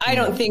week. I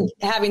don't think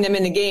having them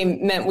in the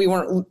game meant we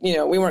weren't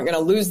going to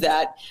lose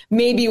that.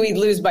 Maybe we'd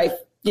lose by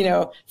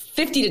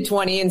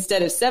 50-20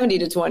 instead of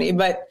 70-20,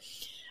 but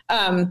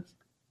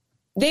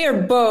they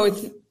are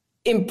both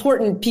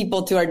important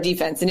people to our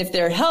defense, and if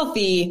they're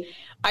healthy,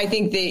 I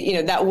think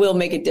that will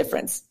make a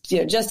difference.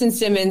 Justin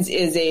Simmons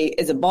is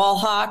a ball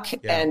hawk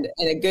and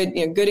a good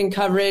in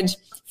coverage.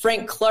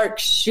 Frank Clark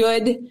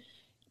should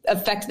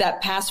affect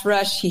that pass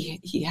rush.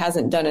 He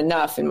hasn't done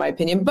enough, in my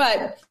opinion,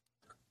 but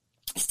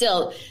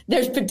still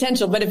there's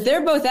potential. But if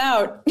they're both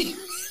out,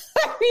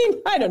 I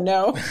mean, I don't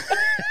know.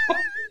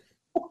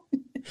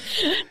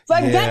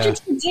 But Patrick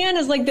Surtain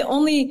is like the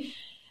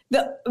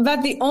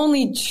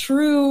only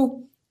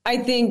true, I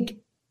think,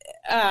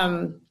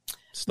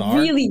 Star?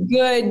 Really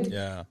good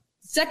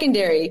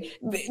secondary.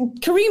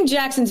 Kareem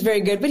Jackson's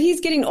very good, but he's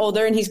getting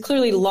older and he's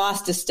clearly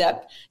lost a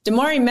step.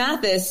 Damari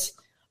Mathis,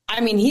 I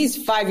mean,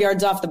 he's 5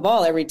 yards off the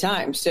ball every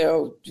time.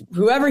 So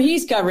whoever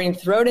he's covering,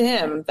 throw to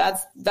him.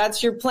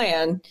 That's your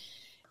plan.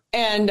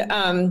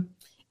 And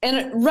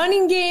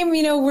running game,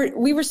 you know,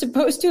 we were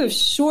supposed to have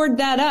shored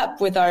that up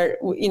with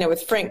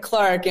with Frank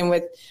Clark and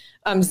with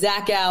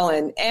Zach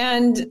Allen.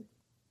 And,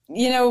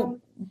 you know,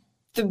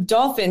 the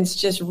Dolphins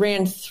just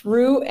ran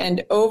through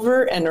and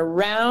over and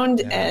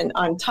around and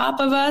on top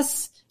of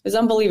us. It was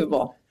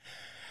unbelievable.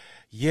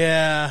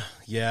 Yeah,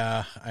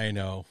 I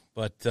know.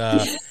 But,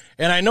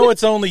 and I know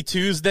it's only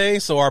Tuesday,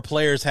 so our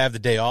players have the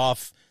day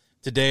off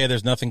today.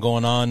 There's nothing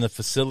going on in the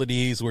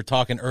facilities. We're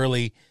talking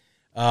early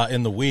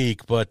in the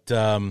week, but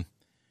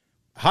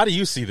how do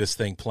you see this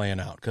thing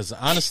playing out? Because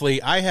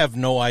honestly, I have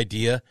no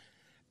idea.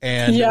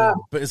 And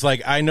but it's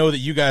like, I know that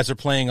you guys are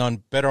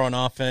playing better on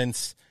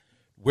offense.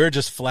 We're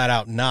just flat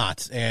out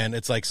not. And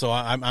it's like, so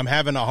I'm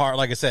having a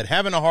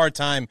hard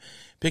time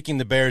picking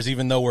the Bears,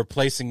 even though we're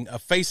facing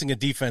a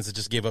defense that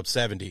just gave up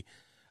 70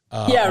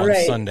 on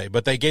Sunday.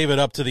 But they gave it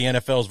up to the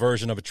NFL's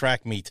version of a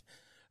track meet,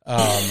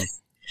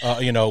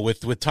 you know,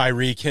 with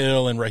Tyreek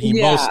Hill and Raheem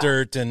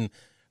Mostert and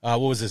what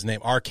was his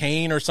name?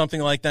 Arcane or something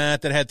like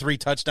that had 3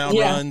 touchdown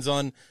runs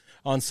on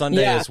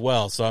Sunday as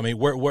well. So, I mean,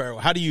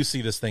 how do you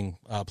see this thing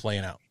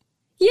playing out?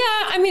 Yeah,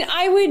 I mean,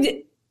 I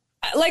would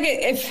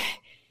if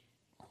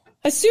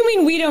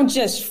assuming we don't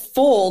just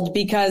fold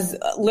because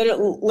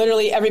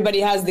literally everybody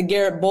has the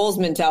Garrett Bowles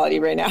mentality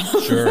right now.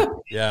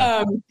 Sure.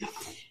 Yeah.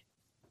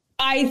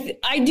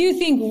 I do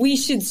think we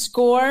should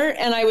score,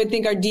 and I would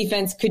think our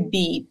defense could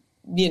be,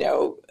 you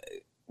know,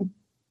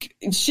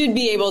 should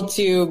be able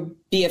to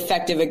be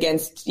effective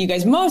against you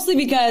guys, mostly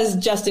because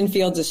Justin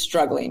Fields is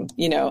struggling.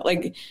 You know,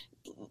 like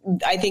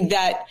I think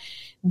that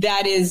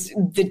is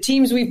the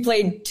teams we've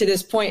played to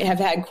this point have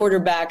had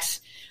quarterbacks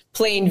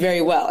playing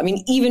very well. I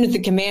mean, even with the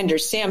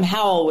Commanders, Sam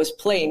Howell was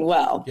playing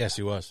well. Yes,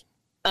 he was.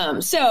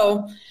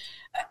 So,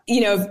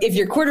 you know, if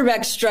your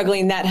quarterback's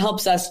struggling, that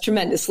helps us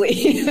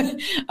tremendously.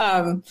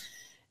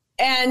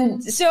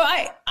 And so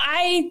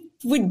I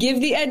would give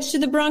the edge to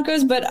the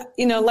Broncos, but,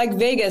 you know, like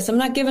Vegas, I'm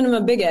not giving them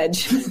a big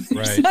edge.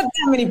 There's not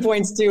that many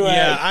points to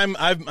Yeah,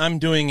 I'm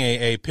doing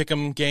a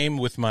pick'em game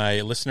with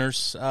my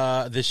listeners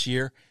this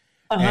year.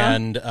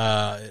 And,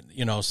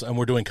 you know, and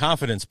we're doing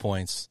confidence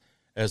points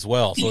as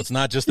well. So it's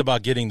not just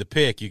about getting the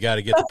pick. You got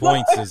to get the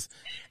points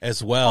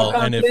as well.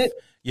 And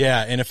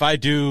if I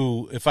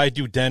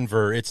do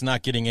Denver, it's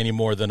not getting any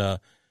more than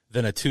a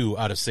 2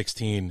 out of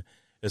 16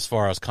 as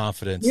far as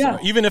confidence. Yeah.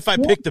 Even if I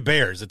pick the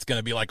Bears, it's going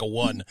to be like a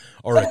 1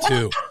 or a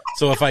 2.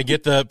 So if I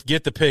get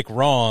the pick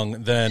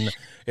wrong, then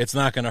it's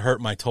not going to hurt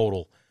my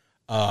total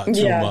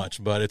too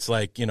much. But it's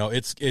like, you know,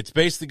 it's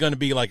basically going to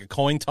be like a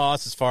coin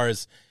toss as far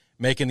as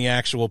making the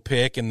actual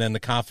pick, and then the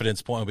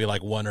confidence point will be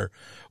like 1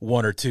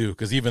 or 2,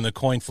 because even the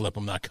coin flip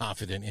I'm not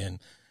confident in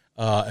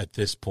at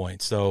this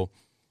point. So,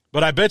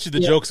 but I bet you the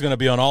joke's going to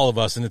be on all of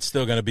us, and it's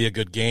still going to be a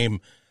good game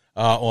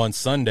on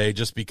Sunday,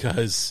 just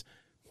because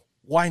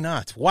why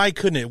not? Why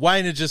couldn't it? Why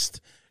didn't it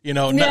just, you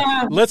know,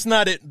 let's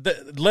not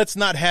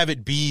have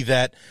it be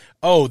that,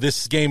 oh,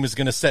 this game is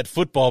going to set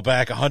football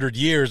back 100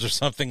 years or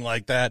something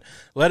like that.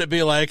 Let it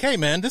be like, hey,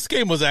 man, this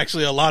game was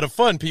actually a lot of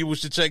fun. People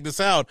should check this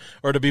out,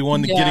 or to be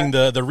one getting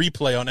the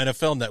replay on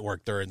NFL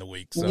Network during the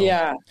week. So.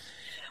 Yeah.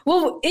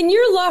 Well, in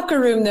your locker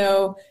room,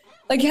 though,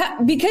 like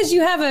because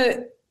you have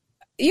a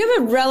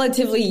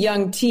relatively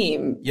young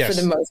team for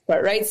the most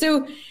part, right?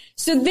 So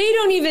they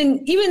don't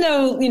even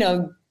though, you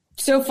know,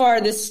 so far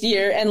this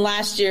year and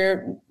last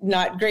year,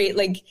 not great.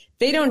 Like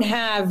they don't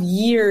have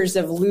years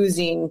of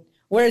losing,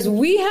 whereas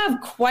we have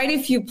quite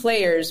a few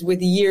players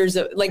with years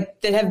of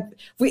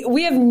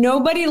we have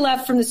nobody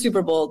left from the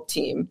Super Bowl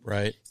team.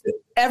 Right.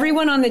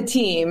 Everyone on the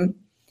team,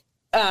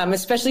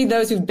 especially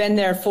those who've been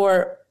there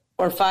 4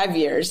 or 5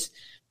 years,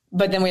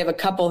 but then we have a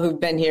couple who've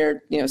been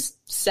here, you know,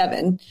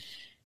 7.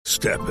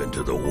 Step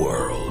into the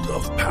world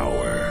of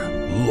power,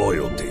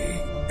 loyalty,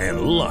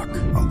 and luck.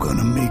 I'm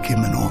gonna make him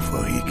an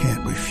offer he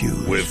can't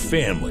refuse. With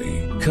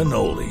family,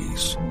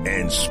 cannolis,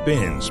 and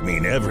spins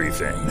mean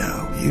everything.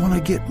 Now, you wanna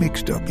get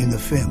mixed up in the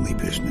family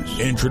business.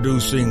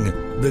 Introducing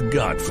The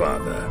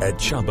Godfather at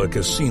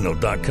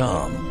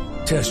ChumbaCasino.com.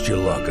 Test your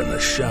luck in the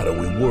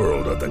shadowy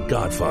world of The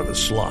Godfather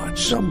slot.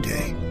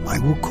 Someday, I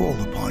will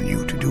call upon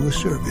you to do a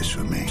service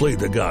for me. Play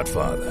The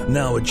Godfather,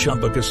 now at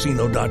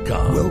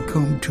ChumbaCasino.com.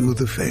 Welcome to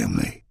the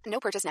family. No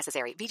purchase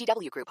necessary.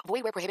 VGW Group.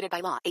 Void where prohibited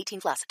by law.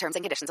 18+. Terms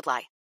and conditions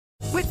apply.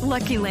 With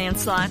Lucky Land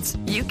Slots,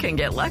 you can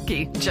get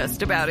lucky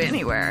just about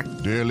anywhere.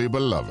 Dearly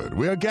beloved,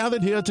 we are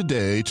gathered here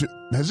today to...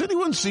 Has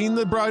anyone seen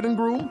the bride and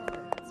groom?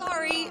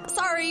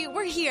 Sorry,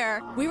 we're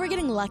here. We were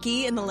getting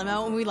lucky in the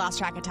limo and we lost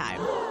track of time.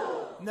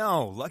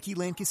 No, Lucky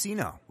Land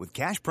Casino, with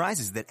cash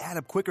prizes that add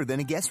up quicker than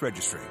a guest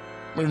registry.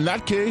 In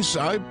that case,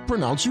 I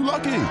pronounce you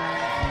lucky.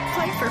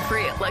 Play for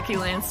free at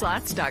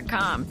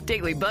LuckyLandSlots.com.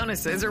 Daily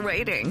bonuses are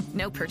waiting.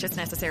 No purchase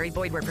necessary.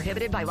 Void where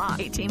prohibited by law.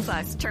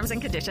 18+. Terms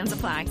and conditions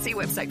apply. See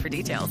website for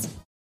details.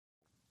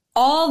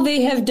 All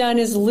they have done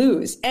is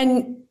lose.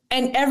 And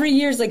every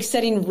year is like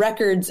setting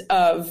records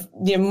of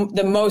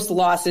the most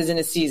losses in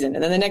a season.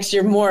 And then the next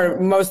year,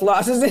 most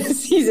losses in a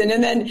season.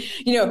 And then,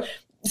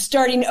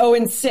 starting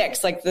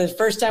 0-6, like the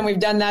first time we've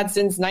done that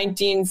since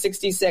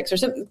 1966 or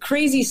some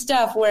crazy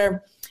stuff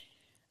where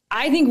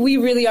I think we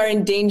really are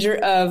in danger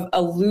of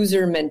a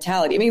loser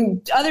mentality. I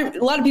mean, a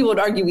lot of people would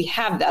argue we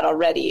have that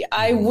already.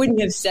 I wouldn't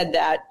have said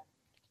that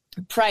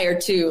prior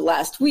to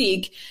last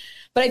week.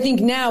 But I think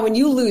now when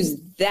you lose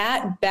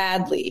that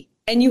badly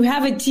and you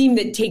have a team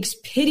that takes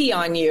pity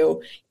on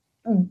you,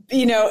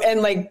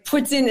 and like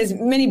puts in as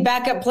many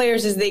backup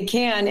players as they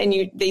can,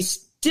 and they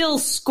still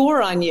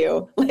score on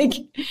you, like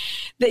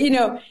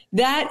that,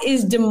 that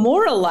is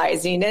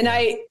demoralizing. And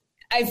I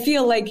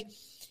feel like,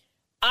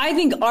 I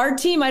think our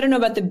team, I don't know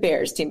about the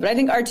Bears team, but I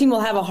think our team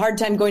will have a hard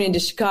time going into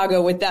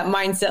Chicago with that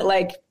mindset.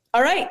 Like,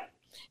 all right,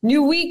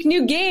 new week,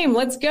 new game,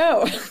 let's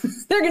go.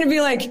 They're going to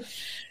be like,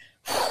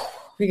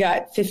 we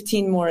got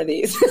 15 more of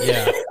these.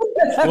 Yeah.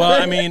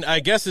 Well, I mean, I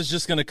guess it's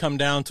just going to come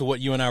down to what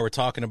you and I were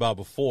talking about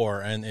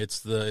before, and it's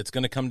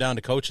going to come down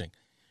to coaching.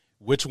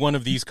 Which one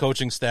of these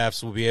coaching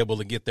staffs will be able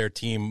to get their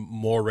team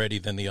more ready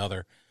than the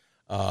other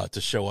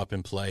to show up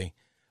and play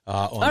on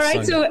All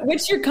right, Sunday? so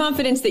what's your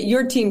confidence that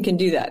your team can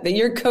do that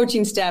your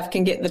coaching staff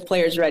can get the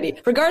players ready,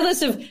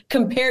 regardless of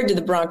compared to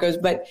the Broncos?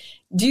 But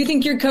do you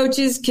think your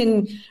coaches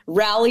can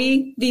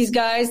rally these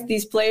guys,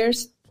 these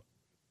players?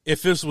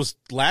 If this was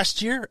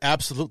last year,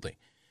 absolutely.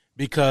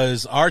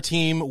 Because our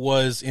team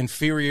was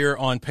inferior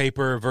on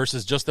paper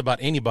versus just about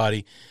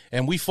anybody,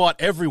 and we fought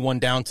everyone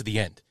down to the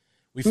end.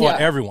 We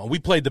fought everyone. We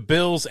played the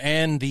Bills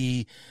and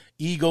the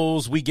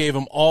Eagles. We gave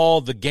them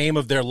all the game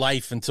of their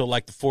life until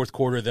like the fourth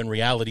quarter. Then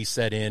reality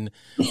set in.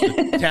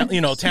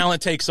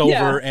 Talent takes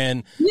over,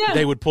 and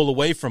they would pull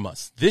away from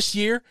us. This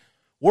year,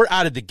 we're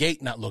out of the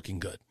gate not looking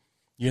good.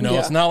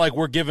 It's not like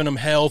we're giving them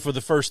hell for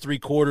the first three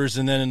quarters,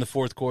 and then in the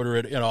fourth quarter,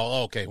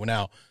 okay,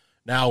 well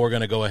now we're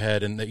going to go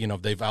ahead and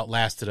they've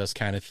outlasted us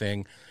kind of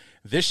thing.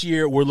 This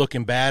year, we're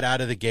looking bad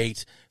out of the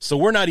gate, so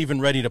we're not even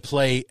ready to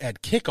play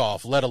at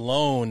kickoff, let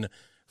alone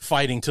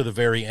fighting to the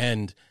very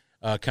end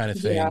kind of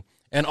thing. Yeah.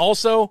 And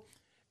also,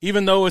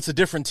 even though it's a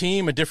different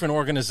team, a different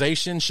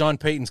organization, Sean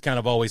Payton's kind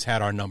of always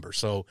had our number.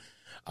 So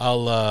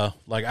I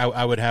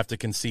would have to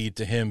concede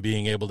to him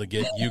being able to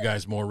get you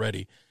guys more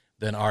ready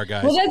than our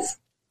guys. Well,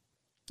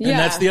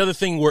 that's the other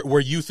thing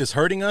where youth is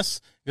hurting us,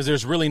 because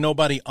there's really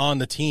nobody on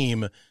the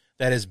team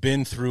that has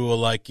been through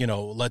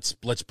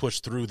let's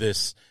push through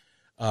this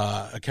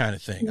kind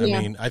of thing. Yeah.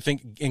 I mean, I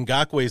think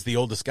Ngakoue is the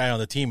oldest guy on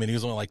the team, and he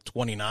was only like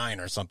 29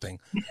 or something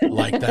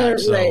like that. Right.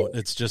 So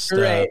it's just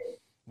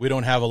we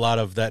don't have a lot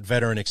of that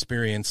veteran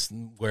experience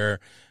where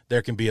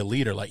there can be a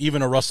leader. Like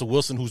even a Russell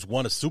Wilson who's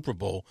won a Super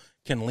Bowl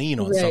can lean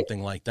on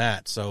something like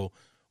that. So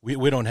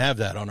we don't have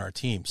that on our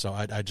team. So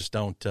I just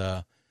don't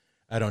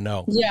I don't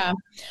know. Yeah.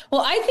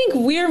 Well, I think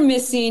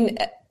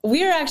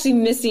we're actually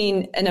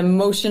missing an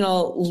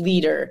emotional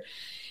leader.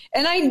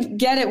 And I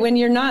get it, when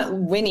you're not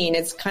winning,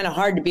 it's kind of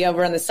hard to be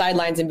over on the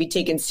sidelines and be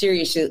taken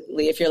seriously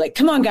if you're like,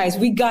 come on, guys,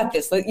 we got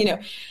this.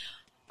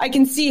 I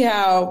can see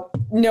how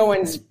no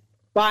one's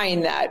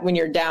buying that when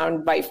you're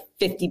down by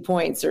 50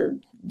 points or,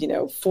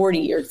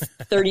 40 or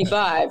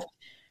 35.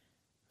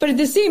 But at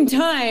the same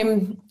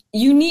time,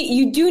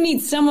 you do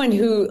need someone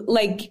who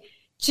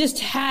just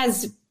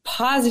has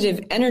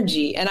positive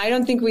energy. And I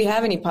don't think we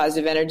have any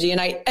positive energy.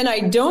 And I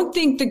don't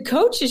think the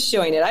coach is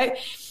showing it.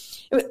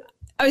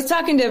 I was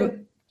talking to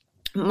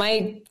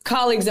my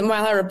colleagues at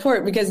Mile High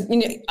Report because,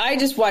 I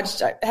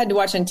had to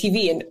watch on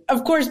TV. And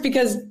of course,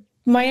 because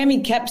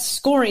Miami kept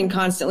scoring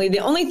constantly, the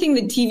only thing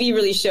the TV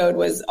really showed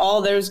was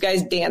all those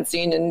guys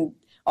dancing and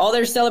all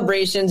their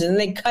celebrations. And then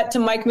they cut to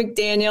Mike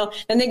McDaniel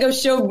and they go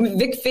show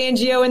Vic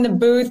Fangio in the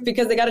booth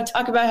because they got to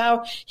talk about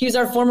how he was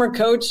our former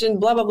coach and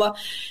blah, blah, blah.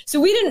 So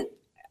we didn't,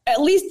 at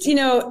least,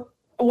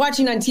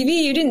 watching on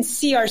TV, you didn't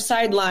see our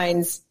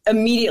sidelines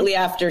immediately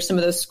after some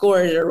of those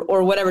scores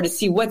or whatever to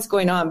see what's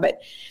going on. But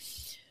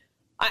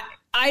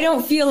I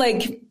don't feel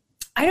like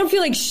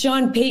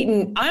Sean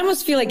Payton. I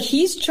almost feel like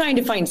he's trying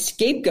to find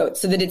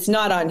scapegoats so that it's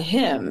not on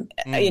him,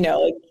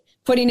 like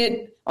putting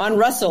it on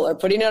Russell or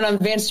putting it on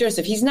Vance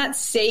Joseph. He's not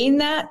saying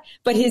that,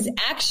 but his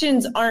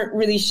actions aren't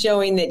really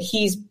showing that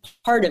he's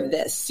part of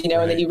this, and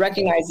that he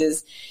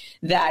recognizes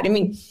that. I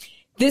mean,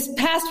 this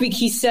past week,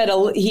 he said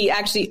he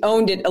actually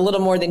owned it a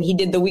little more than he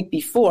did the week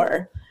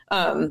before.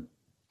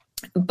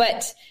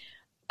 But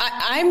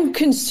I'm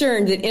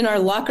concerned that in our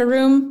locker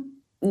room,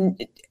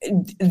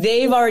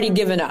 they've already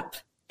given up.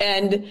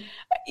 And,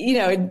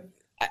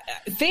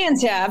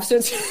 fans have. So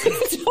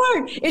it's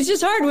hard. It's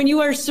just hard when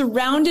you are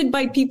surrounded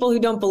by people who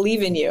don't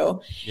believe in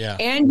you. Yeah.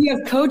 And you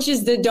have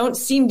coaches that don't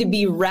seem to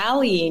be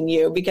rallying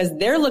you because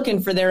they're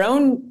looking for their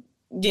own,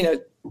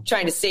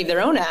 trying to save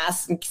their own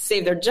ass and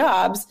save their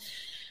jobs.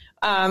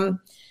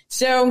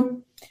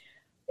 So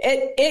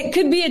it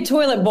could be a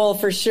toilet bowl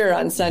for sure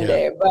on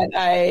Sunday, but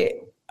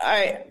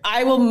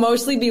I will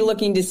mostly be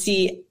looking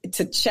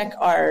to check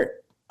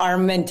our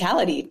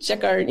mentality,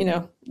 check our,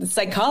 the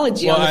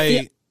psychology on the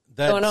field.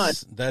 Going on.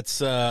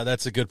 That's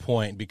a good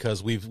point,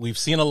 because we've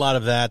seen a lot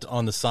of that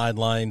on the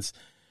sidelines.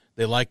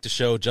 They like to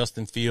show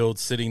Justin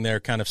Fields sitting there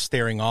kind of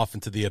staring off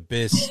into the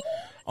abyss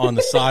on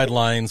the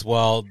sidelines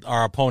while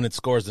our opponent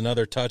scores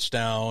another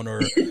touchdown or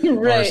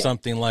right. or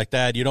something like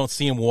that. You don't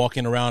see him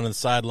walking around on the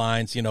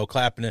sidelines,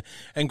 clapping it.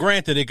 And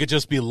granted, it could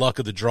just be luck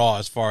of the draw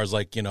as far as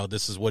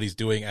this is what he's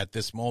doing at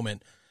this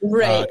moment,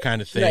 right.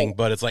 Kind of thing. Right.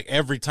 But it's like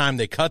every time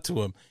they cut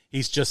to him,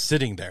 he's just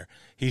sitting there.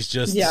 He's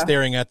just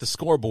staring at the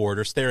scoreboard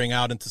or staring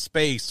out into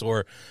space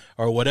or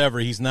whatever.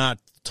 He's not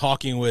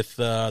talking with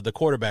the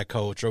quarterback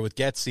coach or with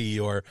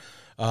Getsy or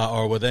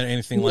with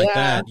anything like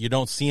that. You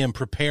don't see him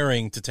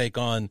preparing to take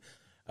on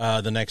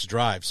the next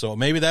drive. So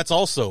maybe that's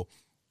also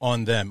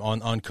on them,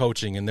 on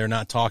coaching, and they're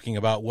not talking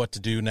about what to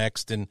do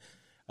next and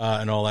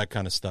all that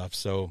kind of stuff.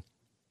 So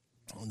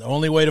the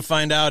only way to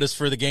find out is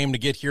for the game to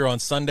get here on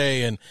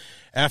Sunday. And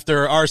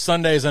after our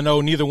Sundays, I know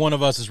neither one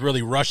of us is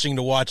really rushing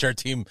to watch our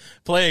team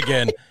play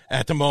again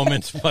at the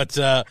moment. But,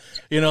 like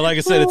I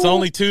said, it's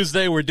only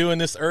Tuesday. We're doing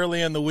this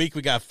early in the week.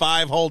 We got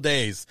 5 whole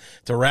days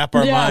to wrap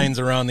our minds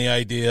around the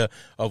idea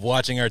of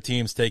watching our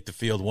teams take the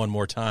field one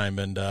more time.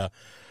 And, Well,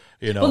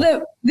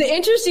 the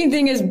interesting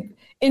thing is,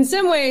 in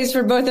some ways,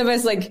 for both of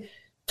us, like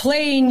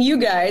playing you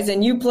guys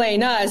and you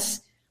playing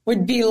us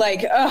would be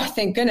like, oh,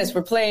 thank goodness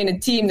we're playing a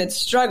team that's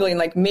struggling.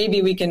 Like,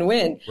 maybe we can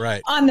win.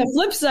 Right. On the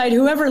flip side,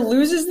 whoever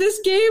loses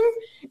this game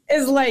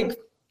is like,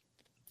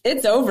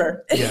 it's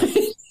over. Yeah.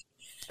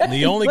 And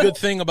the only good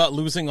thing about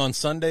losing on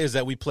Sunday is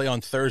that we play on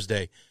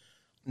Thursday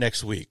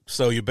next week.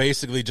 So you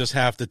basically just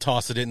have to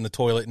toss it in the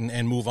toilet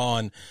and move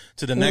on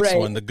to the next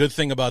one. The good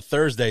thing about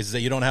Thursdays is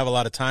that you don't have a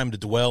lot of time to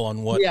dwell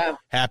on what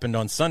happened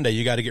on Sunday.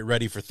 You got to get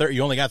ready for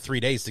you only got 3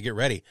 days to get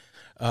ready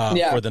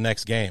for the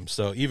next game.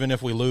 So even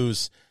if we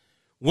lose,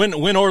 win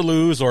or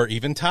lose, or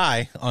even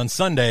tie on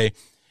Sunday,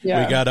 we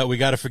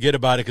gotta forget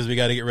about it, because we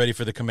got to get ready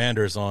for the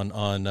Commanders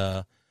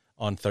on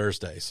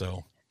Thursday.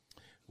 So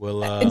we'll.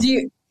 Well,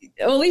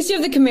 at least you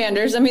have the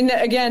Commanders. I mean,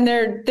 again,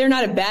 they're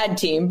not a bad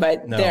team,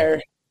 but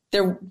they're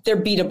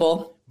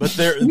beatable. But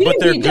they're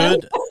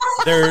good.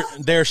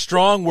 They're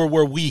strong where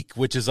we're weak,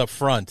 which is up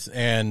front.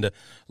 And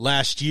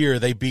last year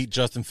they beat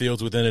Justin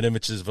Fields within an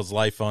inch of his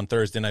life on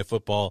Thursday Night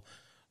Football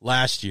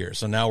last year.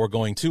 So now we're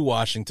going to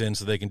Washington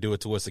so they can do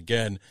it to us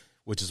again,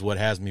 which is what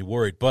has me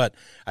worried. But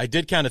I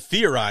did kind of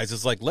theorize.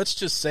 It's like, let's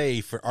just say,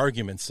 for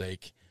argument's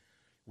sake,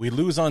 we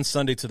lose on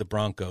Sunday to the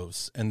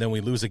Broncos, and then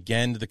we lose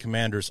again to the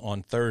Commanders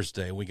on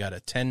Thursday. We got a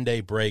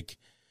 10-day break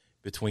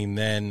between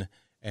then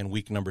and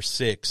week number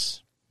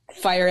 6.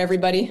 Fire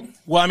everybody.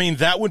 Well, I mean,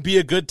 that would be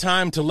a good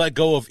time to let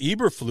go of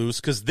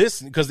Eberflus, because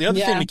the other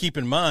thing to keep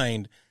in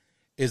mind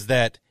is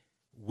that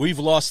we've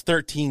lost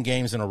 13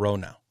 games in a row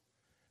now.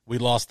 We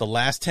lost the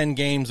last 10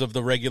 games of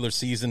the regular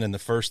season and the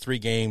first 3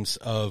 games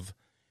of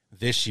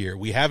this year.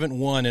 We haven't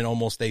won in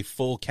almost a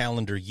full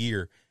calendar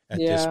year at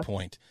this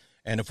point.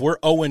 And if we're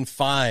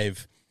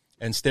 0-5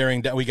 and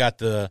staring down, we got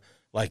the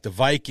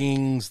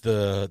Vikings,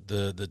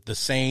 the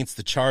Saints,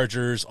 the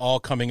Chargers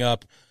all coming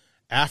up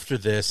after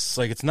this.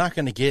 Like, it's not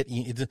going to get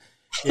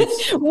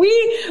it's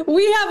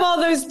we have all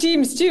those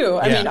teams too.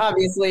 I mean,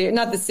 obviously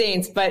not the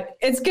Saints, but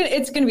it's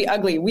gonna be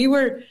ugly. We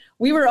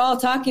were all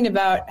talking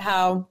about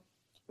how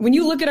when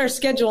you look at our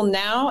schedule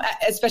now,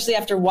 especially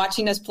after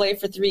watching us play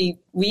for 3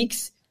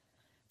 weeks,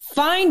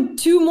 find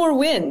 2 more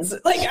wins.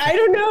 Like, I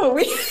don't know.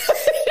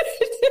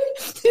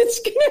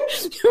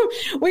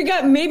 We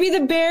got maybe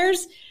the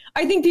Bears.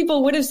 I think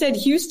people would have said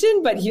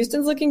Houston, but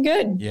Houston's looking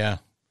good. Yeah.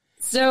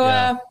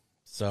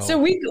 So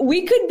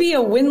we could be a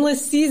winless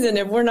season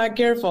if we're not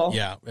careful.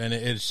 Yeah, and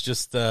it's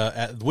just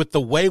with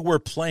the way we're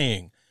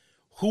playing,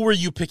 who are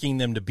you picking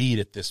them to beat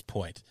at this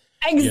point?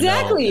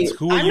 Exactly.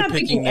 Who are you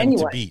picking them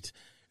to beat?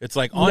 It's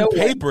like on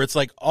paper, it's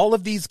like all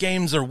of these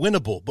games are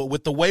winnable, but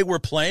with the way we're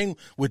playing,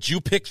 would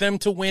you pick them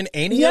to win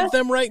any of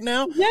them right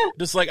now? Yeah.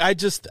 Just like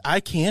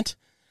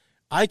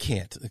I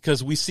can't,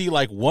 because we see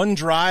like one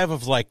drive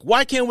of like,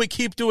 why can't we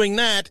keep doing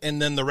that?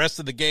 And then the rest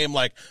of the game,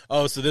 like,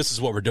 oh, so this is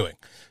what we're doing.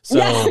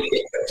 So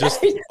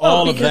just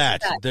all of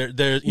that.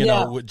 There, you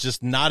know,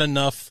 just not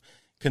enough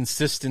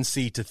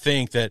consistency to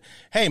think that,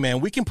 hey, man,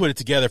 we can put it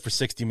together for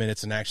 60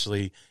 minutes and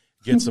actually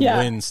get some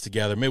wins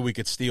together. Maybe we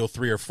could steal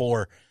 3 or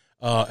 4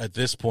 at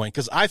this point.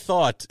 Because I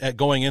thought at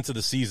going into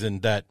the season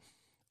that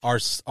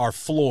our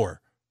floor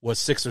was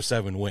 6 or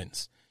 7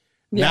 wins.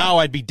 Yeah. Now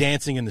I'd be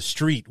dancing in the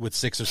street with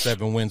 6 or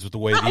 7 wins with the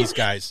way these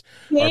guys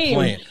are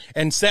playing.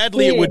 And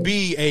sadly, it would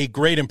be a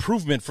great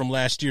improvement from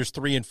last year's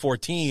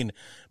 3-14.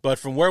 But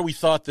from where we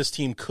thought this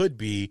team could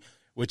be,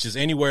 which is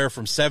anywhere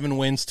from 7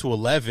 wins to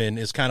 11,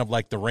 is kind of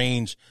like the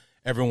range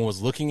everyone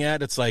was looking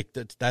at. It's like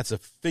that's a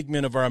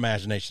figment of our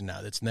imagination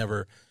now. That's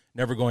never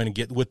going to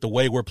get with the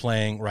way we're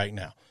playing right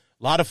now.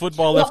 A lot of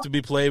football left to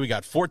be played. We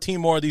got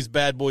 14 more of these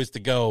bad boys to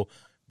go.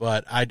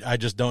 But I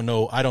just don't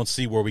know. I don't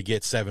see where we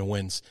get 7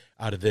 wins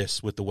out of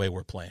this with the way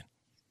we're playing.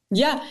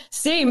 Yeah,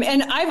 same.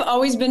 And I've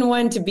always been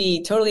one to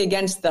be totally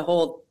against the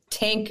whole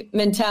tank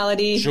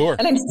mentality. Sure.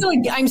 And I'm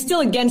still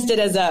against it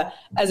as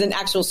an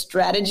actual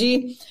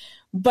strategy,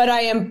 but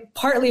I am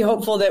partly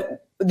hopeful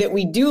that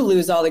we do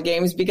lose all the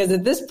games, because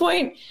at this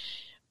point,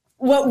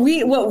 what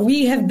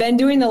we have been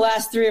doing the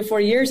last 3 or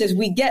 4 years is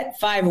we get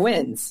 5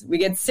 wins, we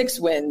get 6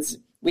 wins,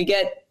 we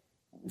get.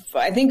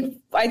 I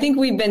think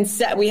we've been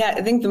set.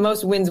 I think the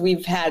most wins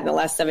we've had in the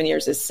last 7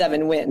 years is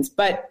 7 wins,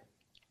 but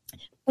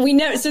we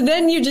never. So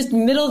then you're just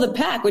middle of the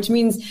pack, which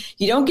means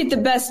you don't get the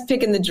best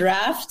pick in the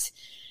draft.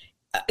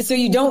 So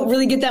you don't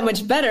really get that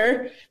much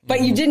better,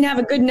 but you didn't have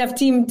a good enough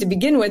team to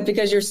begin with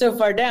because you're so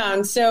far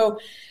down. So,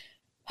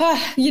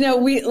 we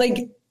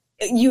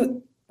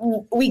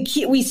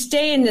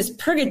stay in this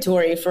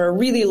purgatory for a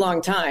really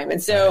long time.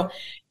 And so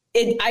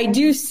I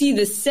do see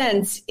the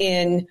sense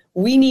in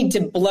we need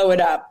to blow it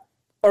up.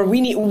 Or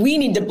we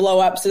need to blow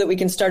up so that we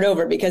can start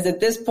over, because at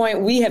this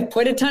point we have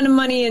put a ton of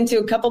money into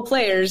a couple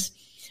players.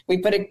 We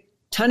put a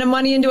ton of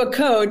money into a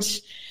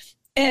coach,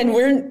 and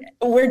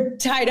we're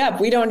tied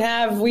up. We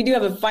do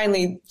have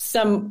finally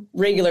some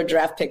regular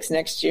draft picks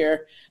next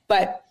year,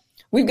 but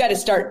we've got to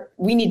start.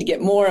 We need to get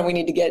more, and we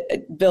need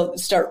to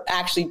start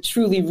actually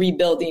truly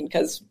rebuilding,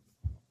 because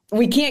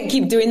we can't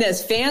keep doing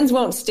this. Fans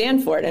won't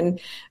stand for it.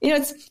 And,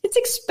 it's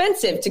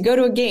expensive to go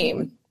to a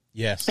game.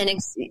 Yes. And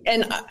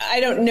I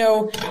don't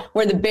know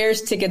where the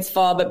Bears tickets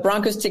fall, but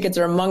Broncos tickets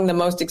are among the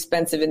most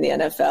expensive in the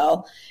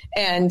NFL.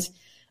 And,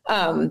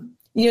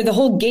 the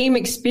whole game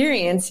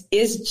experience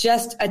is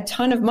just a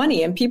ton of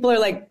money. And people are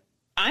like,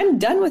 I'm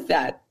done with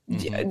that.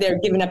 Mm-hmm. They're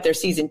giving up their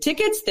season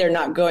tickets. They're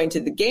not going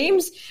to the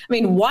games. I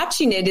mean,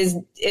 watching it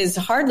is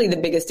hardly the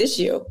biggest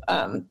issue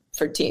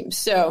for teams.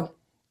 So.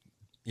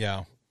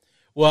 Yeah.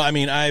 Well, I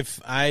mean, I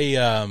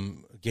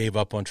gave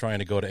up on trying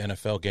to go to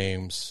NFL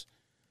games.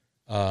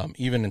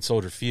 Even in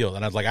Soldier Field.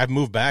 And I've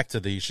moved back to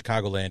the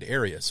Chicagoland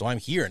area, so I'm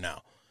here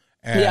now.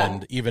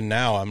 And even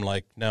now I'm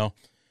like, no,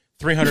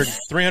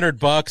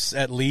 $300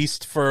 at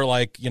least for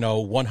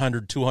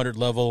 100, 200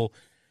 level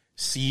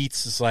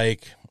seats. It's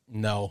like,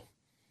 no.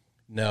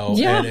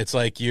 Yeah. And it's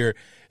like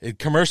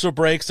commercial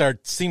breaks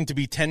seem to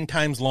be 10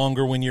 times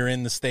longer when you're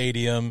in the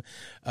stadium,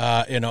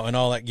 and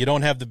all that. You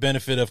don't have the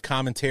benefit of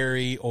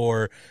commentary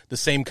or the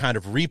same kind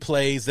of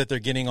replays that they're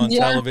getting on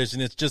television.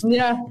 It's just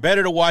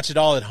better to watch it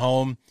all at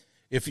home.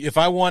 If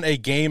I want a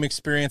game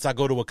experience, I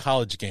go to a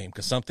college game,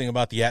 because something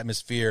about the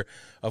atmosphere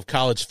of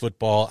college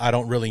football, I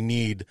don't really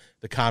need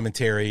the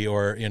commentary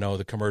or,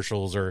 the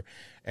commercials or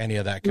any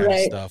of that kind of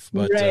stuff.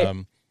 But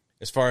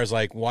as far as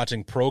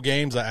watching pro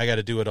games, I got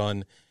to do it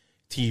on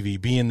TV.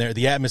 Being there,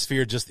 the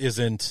atmosphere just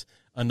isn't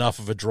enough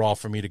of a draw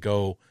for me to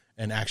go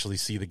and actually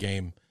see the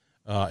game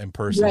in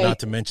person. Not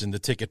to mention the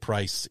ticket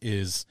price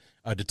is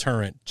a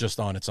deterrent just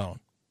on its own.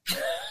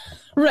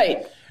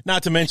 Right.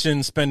 Not to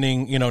mention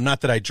spending, not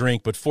that I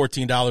drink, but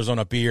 $14 on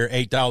a beer,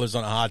 $8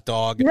 on a hot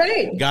dog.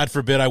 Right. God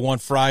forbid I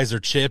want fries or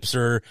chips,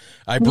 or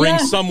I bring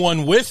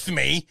someone with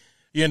me,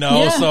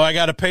 so I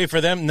got to pay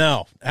for them.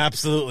 No,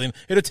 absolutely.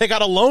 It'll take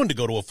out a loan to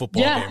go to a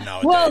football game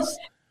nowadays. Well,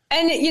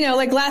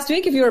 and, last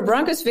week, if you were a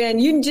Broncos fan,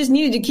 you just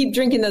needed to keep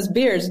drinking those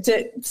beers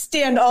to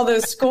stand all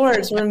those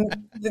scores from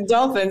the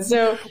Dolphins.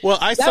 So that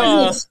was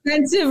an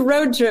expensive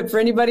road trip for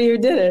anybody who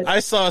did it.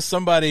 I saw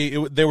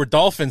somebody, they were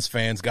Dolphins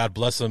fans, God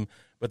bless them,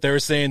 but they were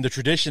saying the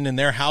tradition in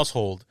their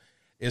household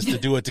is to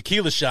do a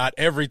tequila shot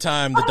every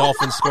time the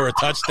Dolphins score a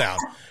touchdown.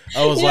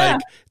 I was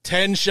like,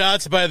 10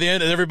 shots by the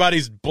end, and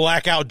everybody's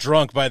blackout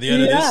drunk by the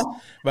end of this.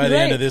 By the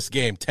end of this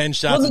game, 10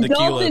 shots of tequila.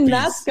 The Dolphin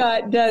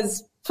mascot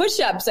does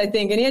push-ups, I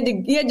think, and he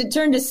had to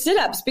turn to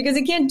sit-ups because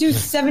he can't do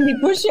 70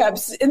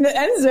 push-ups in the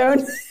end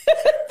zone.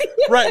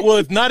 Right. Well,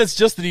 it's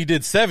just that he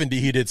did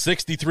 70. He did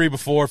 63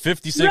 before,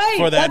 56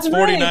 before that,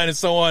 49, and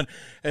so on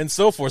and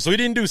so forth. So he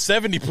didn't do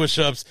 70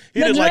 push-ups.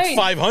 He did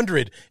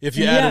 500 if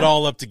you add it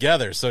all up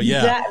together. So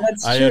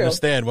that's I true.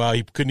 understand. Wow,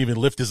 he couldn't even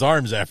lift his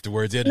arms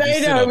afterwards. He had to do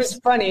sit-ups. It was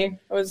funny.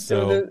 It was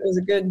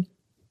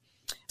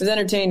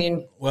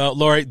entertaining. Well,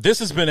 Lori, this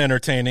has been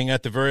entertaining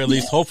at the very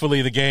least.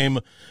 Hopefully the game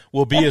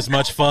will be as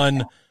much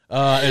fun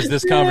as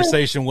this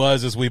conversation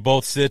was, as we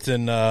both sit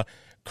and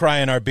cry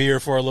in our beer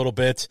for a little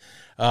bit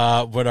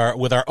with our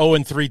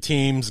 0-3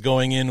 teams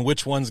going in.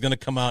 Which one's going to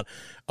come out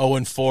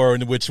 0-4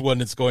 and which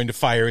one is going to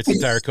fire its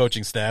entire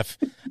coaching staff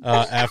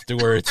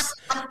afterwards?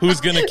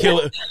 Who's going to kill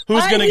it?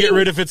 Who's going to get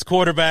rid of its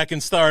quarterback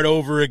and start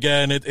over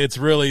again? It's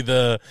really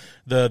the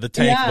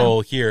tank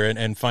bowl here,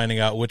 and finding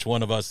out which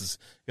one of us is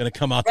going to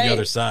come out the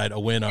other side a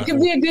win. It could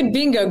be a good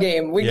bingo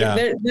game.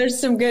 There's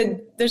some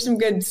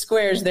good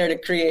squares there to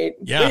create.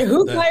 Yeah,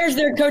 who fires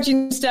their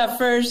coaching staff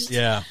first?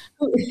 Yeah.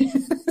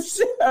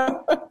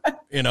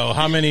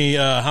 How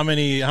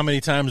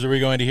many times are we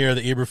going to hear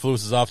that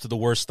Eberflus is off to the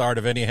worst start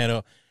of any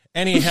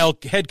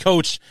head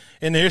coach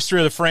in the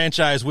history of the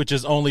franchise, which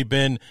has only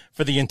been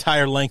for the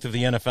entire length of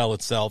the NFL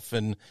itself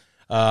and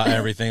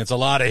everything. It's a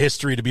lot of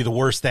history to be the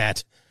worst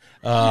at,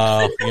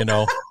 So,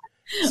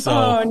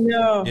 oh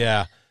no.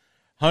 Yeah.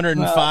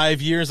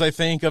 105 years, I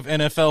think, of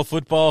NFL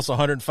football. So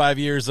 105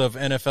 years of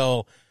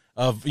NFL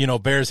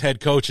Bears head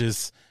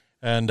coaches.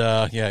 And,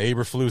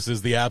 Eberflus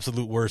is the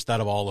absolute worst out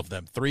of all of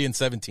them.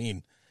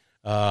 3-17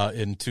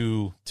 in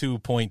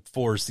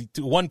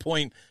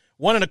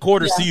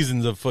 1.25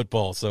 seasons of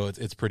football. So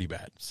it's pretty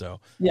bad. So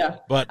yeah,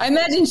 but I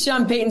imagine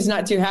Sean Payton's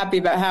not too happy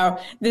about how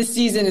this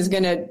season is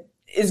gonna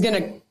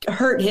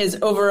hurt his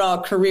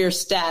overall career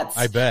stats.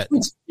 I bet.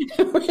 Which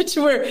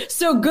were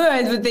so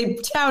good that they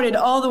touted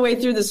all the way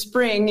through the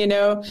spring, right.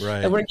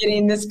 that we're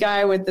getting this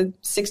guy with the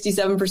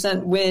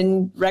 67%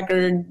 win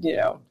record,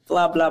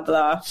 blah, blah,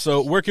 blah.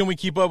 So where can we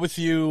keep up with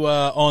you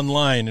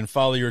online and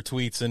follow your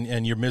tweets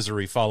and your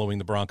misery following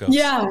the Broncos?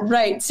 Yeah,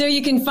 right. So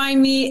you can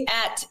find me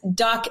at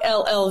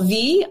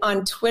DocLLV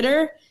on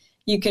Twitter.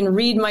 You can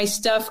read my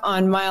stuff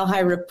on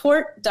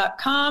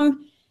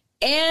MileHighReport.com.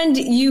 And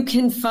you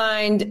can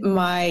find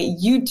my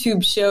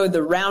YouTube show,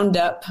 The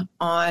Roundup,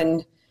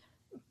 on,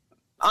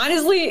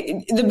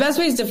 honestly, the best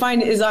ways to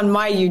find it is on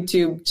my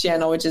YouTube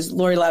channel, which is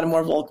Lori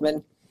Lattimore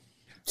Volkman.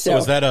 So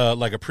is that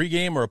like a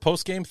pregame or a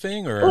postgame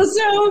thing? Or Well,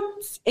 so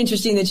it's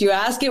interesting that you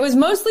ask. It was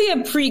mostly a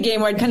pregame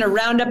where I'd kind of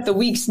round up the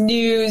week's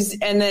news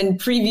and then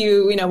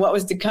preview, what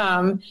was to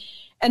come.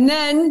 And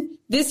then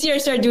this year I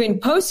started doing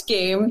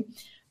postgame.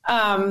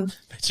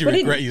 But you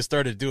regret you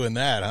started doing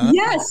that, huh?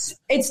 Yes,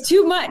 it's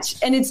too much,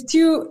 and it's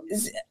too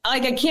I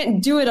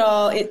can't do it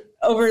all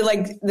over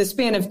like the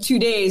span of 2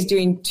 days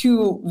doing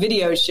 2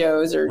 video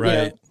shows or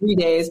 3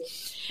 days,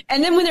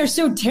 and then when they're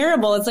so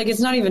terrible, it's like it's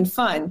not even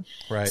fun.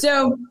 Right.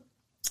 So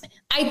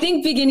I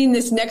think beginning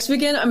this next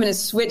weekend, I'm going to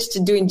switch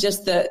to doing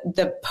just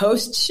the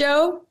post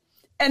show,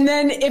 and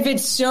then if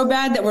it's so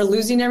bad that we're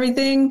losing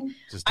everything,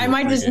 I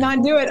might just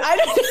not do it. I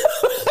don't know.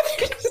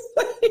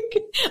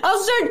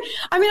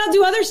 I'll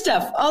do other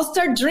stuff. I'll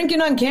start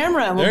drinking on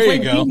camera. There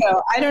you go.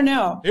 Bingo. I don't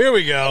know. Here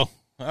we go.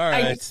 All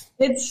right.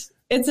 It's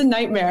a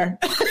nightmare.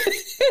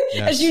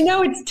 Yes. As you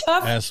know, it's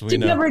tough to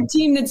cover a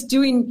team that's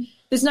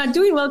not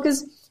doing well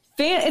because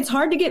it's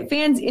hard to get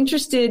fans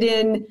interested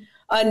in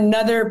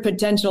another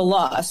potential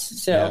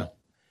loss. So.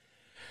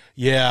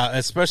 Yeah,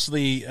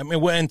 especially,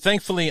 and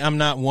thankfully I'm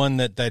not one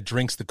that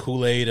drinks the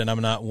Kool-Aid, and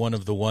I'm not one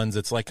of the ones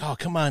that's like, oh,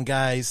 come on,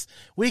 guys,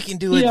 we can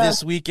do it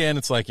this weekend.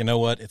 It's like, you know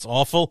what? It's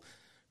awful,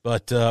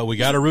 but we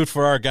got to root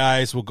for our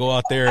guys. We'll go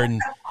out there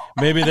and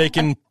maybe they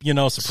can,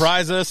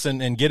 surprise us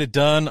and get it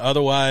done.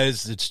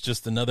 Otherwise, it's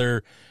just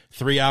another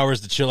 3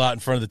 hours to chill out in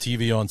front of the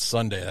TV on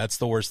Sunday. That's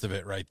the worst of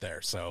it right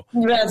there. So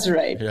that's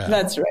right. Yeah.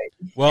 That's right.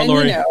 Well,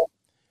 Lori,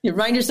 you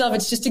remind yourself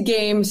it's just a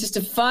game. It's just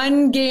a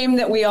fun game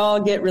that we all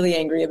get really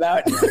angry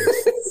about.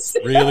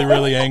 really,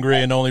 really angry,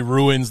 and only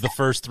ruins the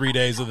first 3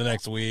 days of the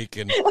next week,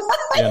 and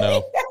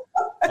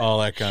all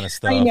that kind of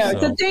stuff. I know.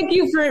 So thank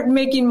you for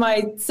making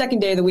my second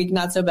day of the week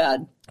not so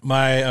bad.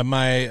 I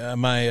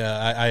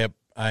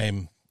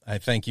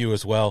thank you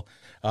as well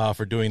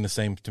for doing the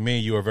same to me.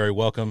 You are very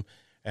welcome,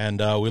 and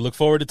we look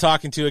forward to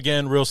talking to you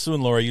again real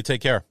soon, Lori. You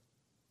take care.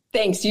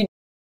 Thanks.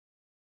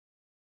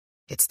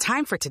 It's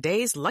time for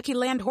today's Lucky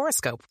Land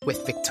horoscope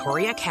with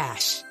Victoria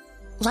Cash.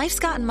 Life's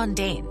gotten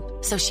mundane,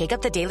 so shake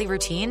up the daily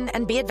routine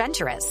and be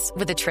adventurous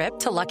with a trip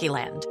to Lucky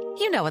Land.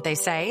 You know what they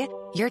say,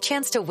 your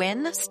chance to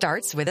win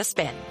starts with a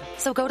spin.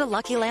 So go to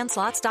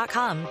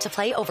LuckyLandSlots.com to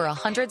play over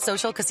 100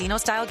 social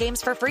casino-style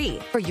games for free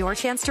for your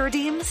chance to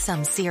redeem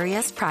some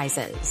serious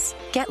prizes.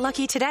 Get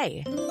lucky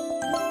today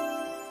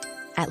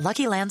at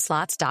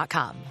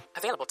LuckyLandSlots.com.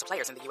 Available to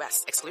players in the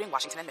U.S., excluding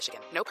Washington and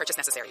Michigan. No purchase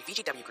necessary.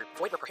 VGW Group.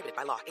 Void where prohibited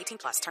by law.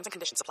 18+. Terms and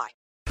conditions apply.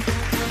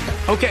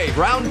 Okay,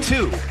 round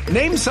 2.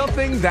 Name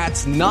something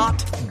that's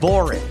not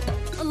boring.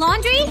 A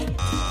laundry?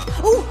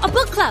 Ooh, a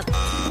book club.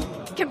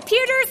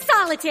 Computer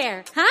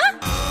solitaire, huh?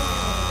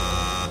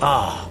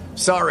 Ah,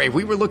 sorry.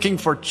 We were looking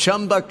for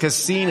Chumba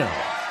Casino.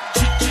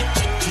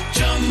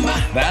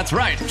 That's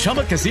right.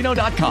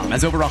 ChumbaCasino.com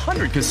has over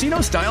 100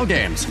 casino-style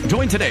games.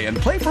 Join today and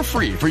play for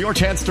free for your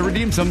chance to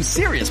redeem some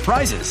serious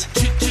prizes.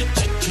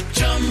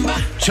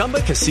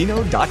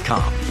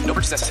 ChumbaCasino.com. No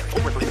purchase necessary.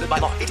 Void where prohibited by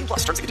law. 18+.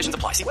 Terms and conditions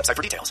apply. See website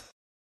for details.